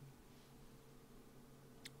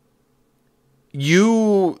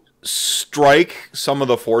 you strike some of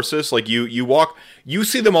the forces, like you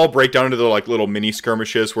see them all break down into their like little mini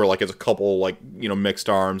skirmishes where like it's a couple like mixed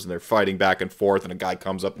arms and they're fighting back and forth, and a guy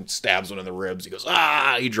comes up and stabs one in the ribs. He goes,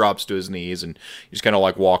 he drops to his knees, and you just kind of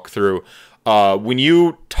like walk through. When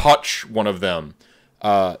you touch one of them,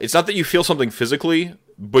 it's not that you feel something physically,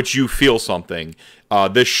 but you feel something.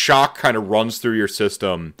 This shock kind of runs through your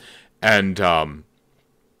system, and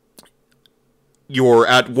you're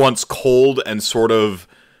at once cold and sort of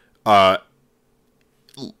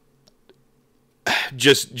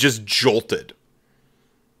just jolted,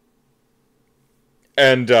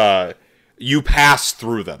 and you pass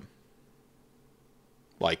through them,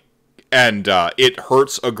 and it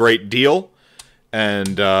hurts a great deal.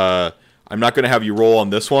 And I'm not going to have you roll on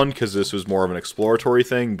this one because this was more of an exploratory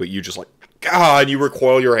thing, but you just like, and you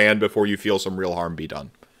recoil your hand before you feel some real harm be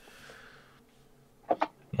done.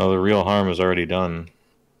 No, the real harm is already done.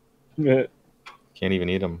 Yeah. Can't even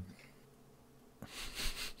eat them.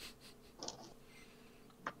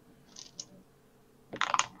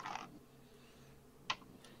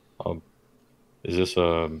 Is this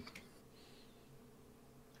a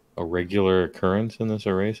regular occurrence in this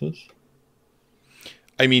Erasus?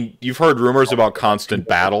 I mean, you've heard rumors about constant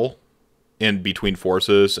battle in between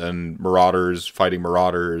forces and marauders fighting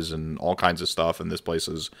marauders and all kinds of stuff, and this place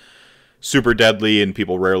is super deadly and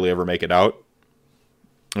people rarely ever make it out.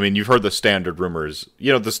 I mean, you've heard the standard rumors.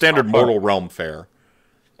 The standard Mortal Realm fare.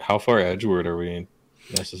 How far edgeward are we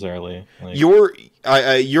necessarily? Like... You're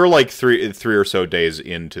like three or so days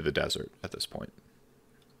into the desert at this point.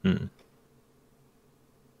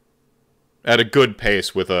 At a good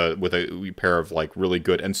pace with a pair of like really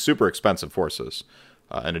good and super expensive forces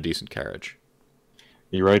and a decent carriage.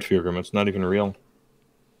 You're right, Fugrim. It's not even real.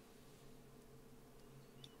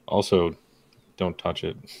 Also, don't touch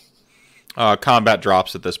it. Combat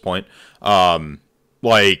drops at this point. The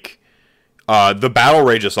battle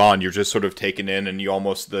rages on. You're just sort of taken in, and you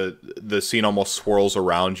almost the scene almost swirls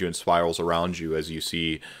around you and spirals around you as you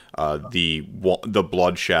see the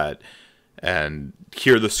bloodshed and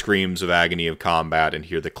hear the screams of agony of combat and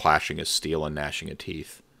hear the clashing of steel and gnashing of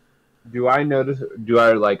teeth. Do I notice? Do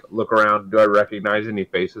I like look around? Do I recognize any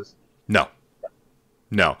faces? No.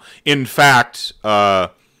 In fact, you're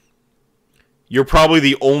probably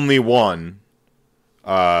the only one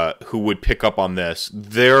who would pick up on this.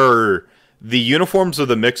 The uniforms of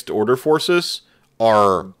the mixed order forces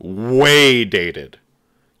are way dated.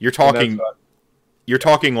 You're talking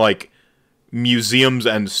like museums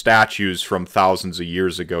and statues from thousands of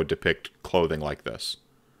years ago depict clothing like this.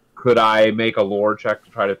 Could I make a lore check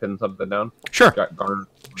to try to pin something down? Sure. Garner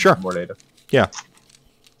Sure. more data. Yeah.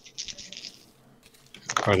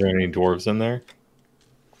 Are there any dwarves in there?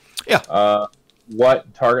 Yeah.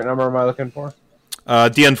 What target number am I looking for?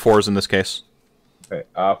 DN4s in this case. Okay.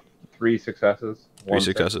 3 successes. 3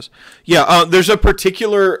 successes. Yeah. There's a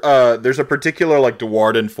particular like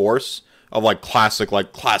Dwarden force of like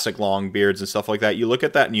classic long beards and stuff like that. You look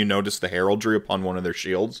at that and you notice the heraldry upon one of their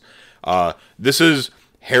shields. This is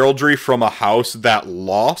heraldry from a house that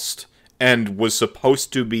lost and was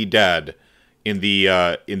supposed to be dead in the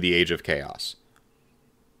Age of Chaos.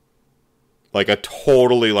 Like a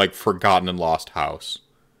totally like forgotten and lost house.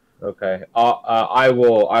 Okay. I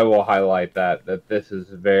will highlight that this is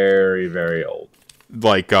very, very old.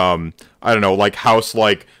 Like I don't know, like house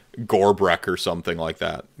like Gorbreck or something like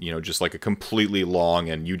that. Just like a completely long,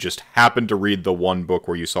 and you just happened to read the one book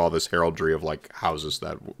where you saw this heraldry of like houses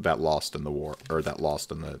that lost in the war, or that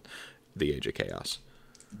lost in the Age of Chaos.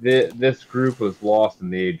 This group was lost in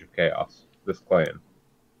the Age of Chaos. This clan.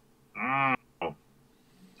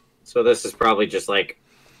 So this is probably just like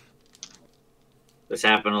this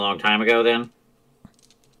happened a long time ago then?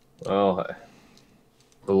 Well,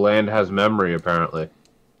 the land has memory apparently.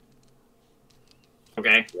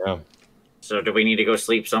 Okay. Yeah. So do we need to go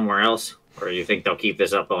sleep somewhere else? Or do you think they'll keep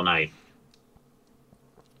this up all night?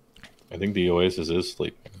 I think the Oasis is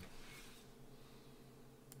sleeping.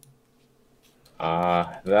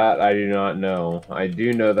 That I do not know. I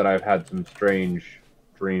do know that I've had some strange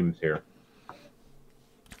dreams here.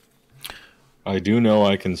 I do know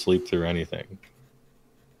I can sleep through anything.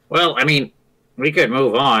 Well, I mean, we could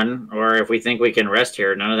move on, or if we think we can rest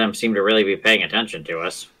here, none of them seem to really be paying attention to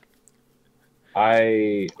us. What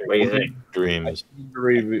do you think? Dreams.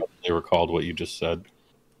 They recalled what you just said.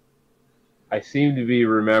 I seem to be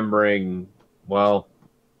remembering, well,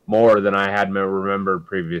 more than I had remembered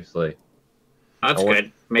previously. That's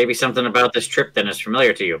good. Maybe something about this trip then is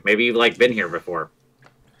familiar to you. Maybe you've been here before.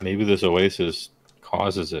 Maybe this Oasis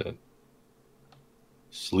causes it.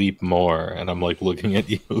 Sleep more, and I'm looking at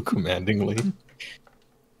you commandingly.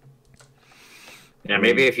 Yeah,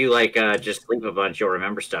 maybe if you just sleep a bunch, you'll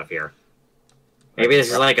remember stuff here. Maybe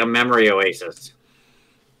this is like a memory oasis.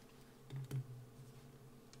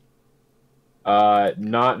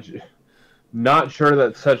 Not sure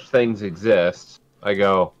that such things exist. I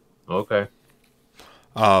go, okay.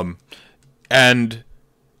 And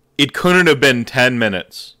it couldn't have been 10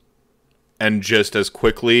 minutes. And just as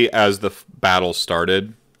quickly as the battle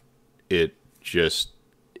started, it just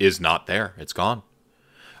is not there. It's gone.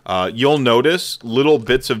 You'll notice little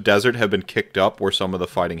bits of desert have been kicked up where some of the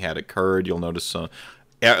fighting had occurred. You'll notice some,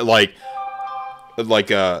 like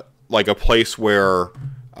a place where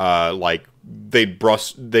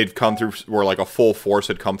they'd come through where a full force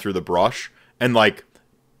had come through the brush, and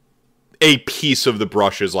a piece of the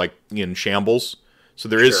brush is in shambles. So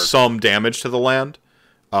there is some damage to the land,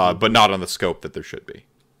 but not on the scope that there should be.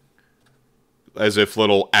 As if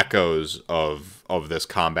little echoes of this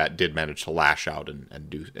combat did manage to lash out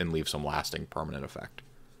and leave some lasting permanent effect.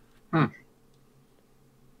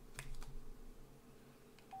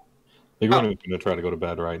 Big Winner's going to try to go to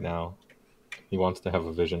bed right now. He wants to have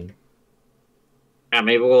a vision. Yeah,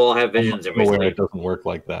 maybe we'll all have visions if we sleep. It doesn't work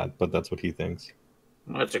like that, but that's what he thinks.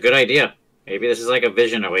 Well, that's a good idea. Maybe this is like a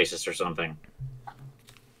vision oasis or something.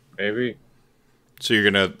 Maybe. So you're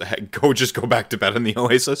going to go back to bed in the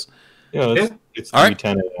oasis? Yeah, it's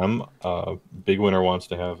 3:10 a.m. Big Winner wants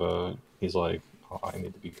to have he's like, oh, I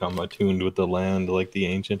need to become attuned with the land like the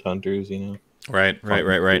ancient hunters, Right.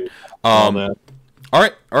 All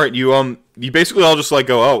right. You basically all just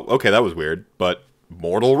go, oh, okay, that was weird, but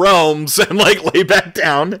mortal realms, and lay back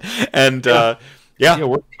down, and yeah,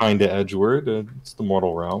 we're kind of Edgewood. It's the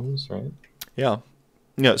mortal realms, right? Yeah.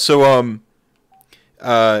 So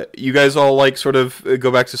you guys all sort of go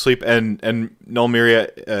back to sleep, and Null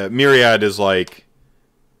Myriad is like,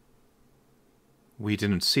 we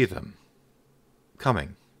didn't see them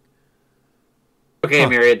coming. Okay,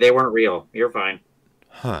 Myriad, they weren't real. You're fine.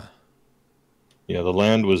 Huh. Yeah, the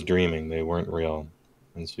land was dreaming. They weren't real,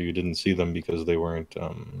 and so you didn't see them because they weren't.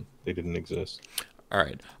 They didn't exist. All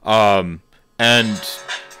right. And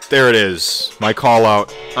there it is. My call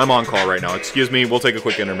out. I'm on call right now. Excuse me. We'll take a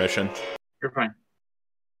quick intermission. You're fine.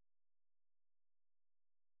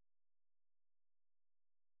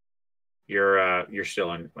 You're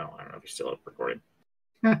still on. Well, I don't know if you're still recording.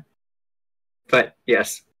 But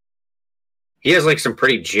yes, he has some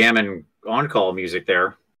pretty jamming on-call music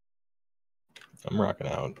there. I'm rocking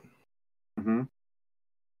out. Mm-hmm.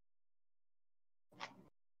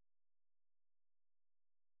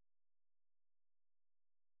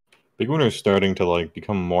 Big Winner's starting to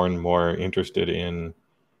become more and more interested in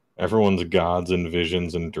everyone's gods and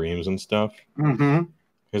visions and dreams and stuff. Mm-hmm.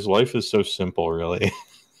 His life is so simple, really.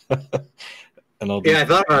 I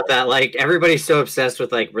thought about that. Everybody's so obsessed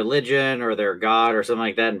with religion or their god or something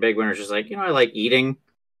like that, and Big Winner's just I like eating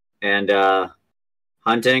and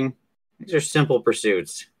hunting. These are simple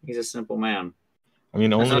pursuits. He's a simple man. I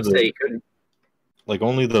mean, only he couldn't.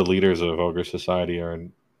 Only the leaders of Ogre Society are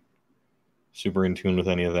super in tune with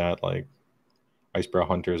any of that, Icebrow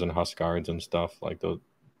Hunters and Huskguards and stuff.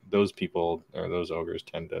 Those people or those ogres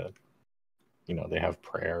tend to, they have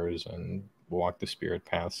prayers and walk the spirit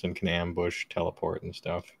paths and can ambush, teleport, and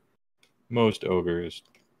stuff. Most ogres,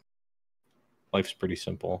 life's pretty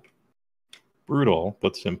simple. Brutal,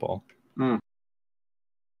 but simple.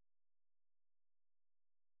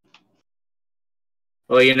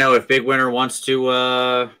 Well, if Big Winner wants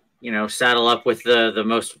to, saddle up with the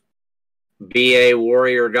most BA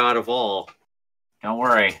warrior god of all, don't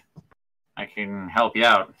worry. I can help you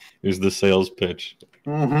out. Here's the sales pitch.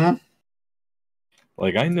 Mm-hmm.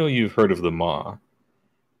 I know you've heard of the Maw.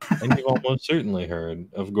 And you've almost certainly heard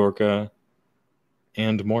of Gorka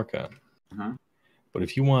and Morka. Mm-hmm. But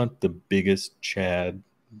if you want the biggest Chad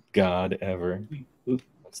god ever,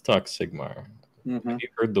 let's talk Sigmar. Mm-hmm. Have you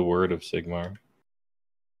heard the word of Sigmar?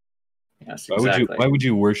 Yes, Why exactly. why would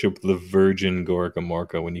you worship the virgin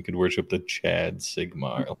Gorkamorka when you could worship the Chad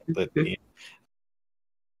Sigmar?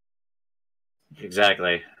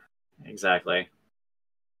 Exactly. Exactly.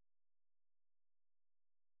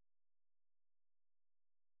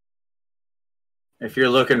 If you're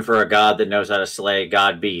looking for a god that knows how to slay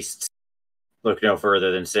god beasts, look no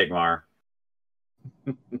further than Sigmar.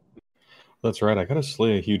 That's right. I gotta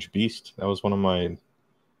slay a huge beast. That was one of my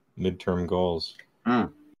midterm goals.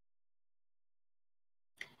 Mm.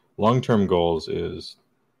 Long-term goals is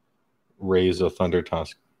raise a Thunder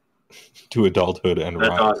Tusk to adulthood and That's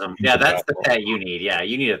ride awesome. into Yeah, that's the battle. pet you need. Yeah,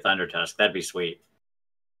 you need a Thunder Tusk. That'd be sweet.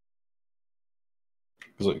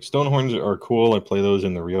 Because like Stonehorns are cool. I play those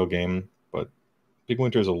in the real game, but Big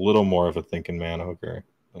Winter is a little more of a thinking man hooker.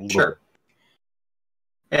 Sure.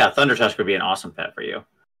 Yeah, Thunder Tusk would be an awesome pet for you.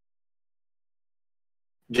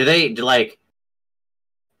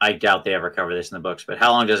 I doubt they ever cover this in the books, but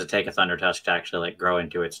how long does it take a Thunder Tusk to actually like grow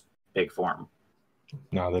into its big form?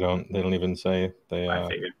 No, they don't. They don't even say. I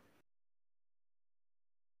figured.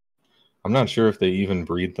 I'm not sure if they even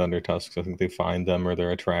breed Thunder Tusks. I think they find them or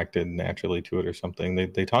they're attracted naturally to it or something.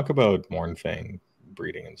 They talk about Mournfang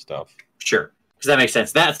breeding and stuff. Sure, because that makes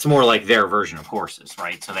sense. That's more like their version of horses,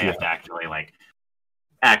 right? So they have to actually like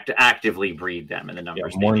actively breed them in the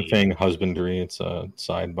numbers. Yeah, Mournfang husbandry. It's a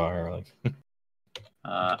sidebar. Like,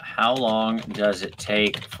 how long does it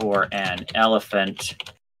take for an elephant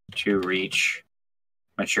to reach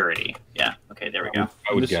maturity? Yeah. Okay. There we go.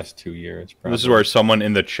 I would guess 2 years. Probably. This is where someone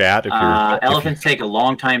in the chat, if you're elephants take a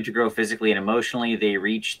long time to grow physically and emotionally. They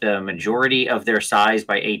reach the majority of their size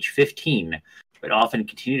by age 15, but often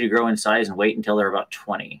continue to grow in size and wait until they're about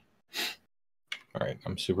 20. All right,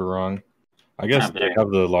 I'm super wrong. I guess they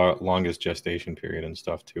have the longest gestation period and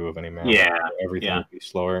stuff too of any mammal. Yeah. Everything would be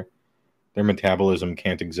slower. Their metabolism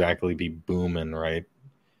can't exactly be booming, right,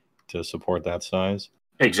 to support that size.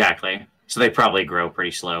 Exactly. So they probably grow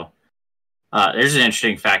pretty slow. There's an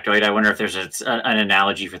interesting factoid. I wonder if there's an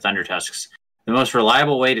analogy for Thunder Tusks. The most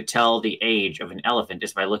reliable way to tell the age of an elephant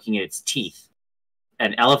is by looking at its teeth.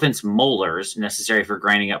 An elephant's molars, necessary for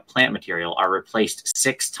grinding up plant material, are replaced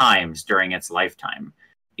 6 times during its lifetime.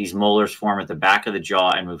 These molars form at the back of the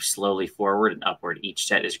jaw and move slowly forward and upward. Each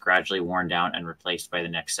set is gradually worn down and replaced by the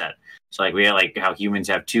next set. So like we have like how humans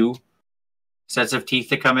have 2 sets of teeth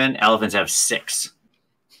that come in, elephants have 6.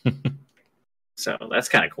 So that's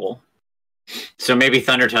kind of cool. So maybe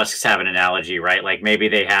Thunder Tusks have an analogy, right? Like maybe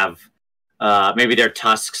they have, maybe their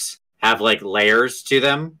tusks have like layers to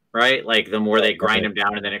them, right? Like the more they grind them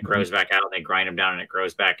down and then it grows back out, and they grind them down and it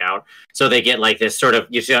grows back out. So they get like this sort of,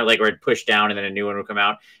 you see how like where it pushed down and then a new one would come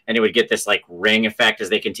out, and it would get this like ring effect as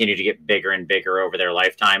they continue to get bigger and bigger over their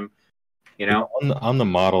lifetime. You know, on the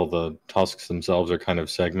model, the tusks themselves are kind of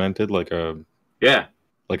segmented, like a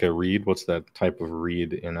reed. What's that type of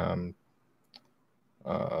reed in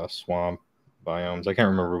swamp biomes? I can't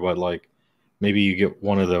remember, but like maybe you get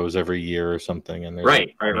one of those every year or something, and there's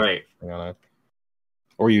right. On it.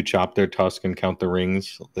 Or you chop their tusk and count the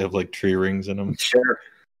rings. They have like tree rings in them. Sure.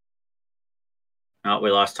 Oh, we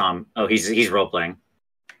lost Tom. Oh, he's role playing.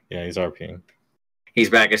 Yeah, he's RPing. He's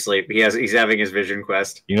back asleep. He's having his vision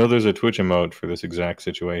quest. You know, there's a Twitch emote for this exact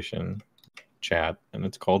situation, chat, and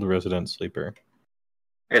it's called Resident Sleeper.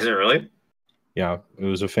 Is it really? Yeah, it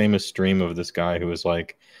was a famous stream of this guy who was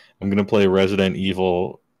like, I'm going to play Resident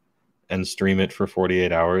Evil and stream it for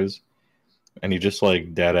 48 hours. And he just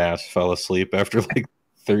like dead ass fell asleep after like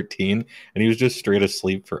 13. And he was just straight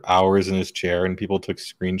asleep for hours in his chair. And people took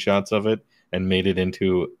screenshots of it and made it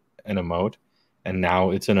into an emote. And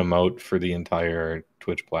now it's an emote for the entire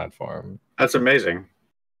Twitch platform. That's amazing.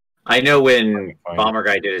 I know when Bomber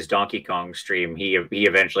Guy did his Donkey Kong stream, he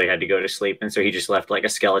eventually had to go to sleep, and so he just left like a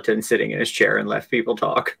skeleton sitting in his chair and left people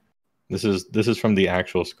talk. This is from the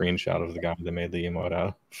actual screenshot of the guy that made the emote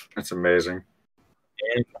out. That's amazing.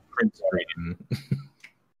 And print screen.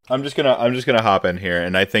 I'm just gonna hop in here,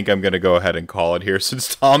 and I think I'm gonna go ahead and call it here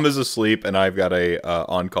since Tom is asleep and I've got a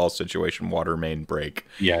on-call situation water main break.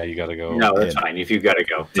 Yeah, you gotta go. No, that's fine. If you've got to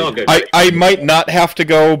go, it's all good. I might not have to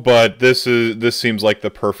go, but this seems like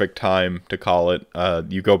the perfect time to call it.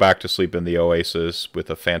 You go back to sleep in the Oasis with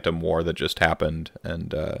a Phantom War that just happened,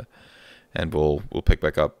 and we'll pick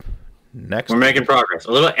back up next. We're making progress.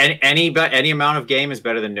 A little any amount of game is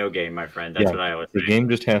better than no game, my friend. That's what I always say. The game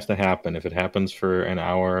just has to happen. If it happens for an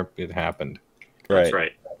hour, it happened. Right. That's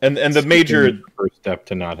right. And the major first step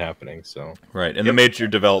to not happening. So right, and the major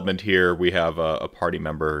development here, we have a party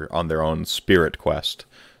member on their own spirit quest.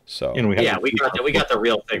 So we got the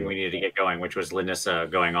real thing we needed to get going, which was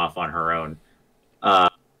Linissa going off on her own. I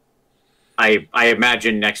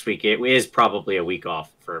imagine next week it is probably a week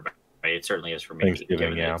off for everybody. family. It certainly is for me.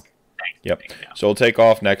 Thanksgiving, yeah. Yep. So we'll take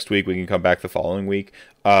off next week. We can come back the following week.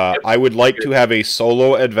 I would like to have a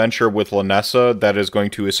solo adventure with Lanessa that is going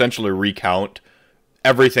to essentially recount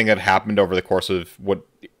everything that happened over the course of what,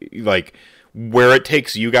 like, where it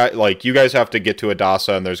takes you guys. Like, you guys have to get to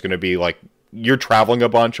Adasa, and there's going to be, like, you're traveling a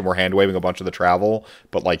bunch, and we're hand-waving a bunch of the travel,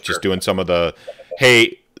 but, like, just doing some of the,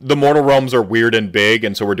 hey, the Mortal Realms are weird and big,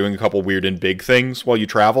 and so we're doing a couple weird and big things while you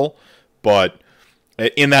travel, but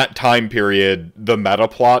in that time period, the meta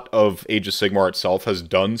plot of Age of Sigmar itself has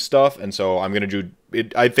done stuff, and so I'm going to do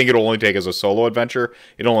it. I think it'll only take as a solo adventure.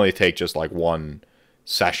 It'll only take just like one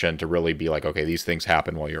session to really be like, okay, these things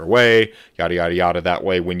happen while you're away, yada, yada, yada. That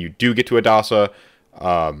way, when you do get to Adasa,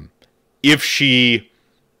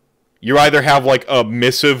 you either have like a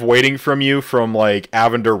missive waiting from you from like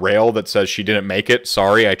Avender Rail that says she didn't make it,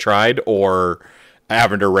 sorry, I tried, or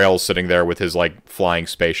Avender Rail's sitting there with his like flying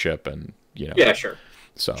spaceship and, you know. Yeah, sure.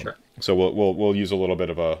 So we'll use a little bit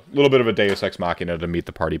of a Deus Ex Machina to meet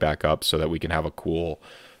the party back up so that we can have a cool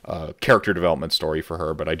character development story for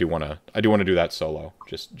her. But I do want to do that solo,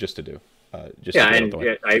 just to do.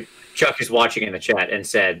 Chuck is watching in the chat and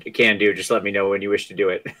said, "Can do. Just let me know when you wish to do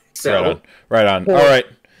it." So right on. All right.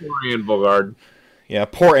 Poor Anvil Guard. Yeah,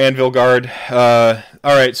 poor Anvil Guard. All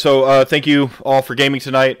right. So thank you all for gaming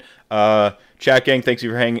tonight. Chat gang, thank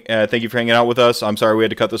you for hanging out with us. I'm sorry we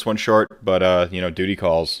had to cut this one short, but duty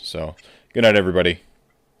calls. So good night, everybody.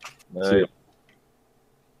 Night.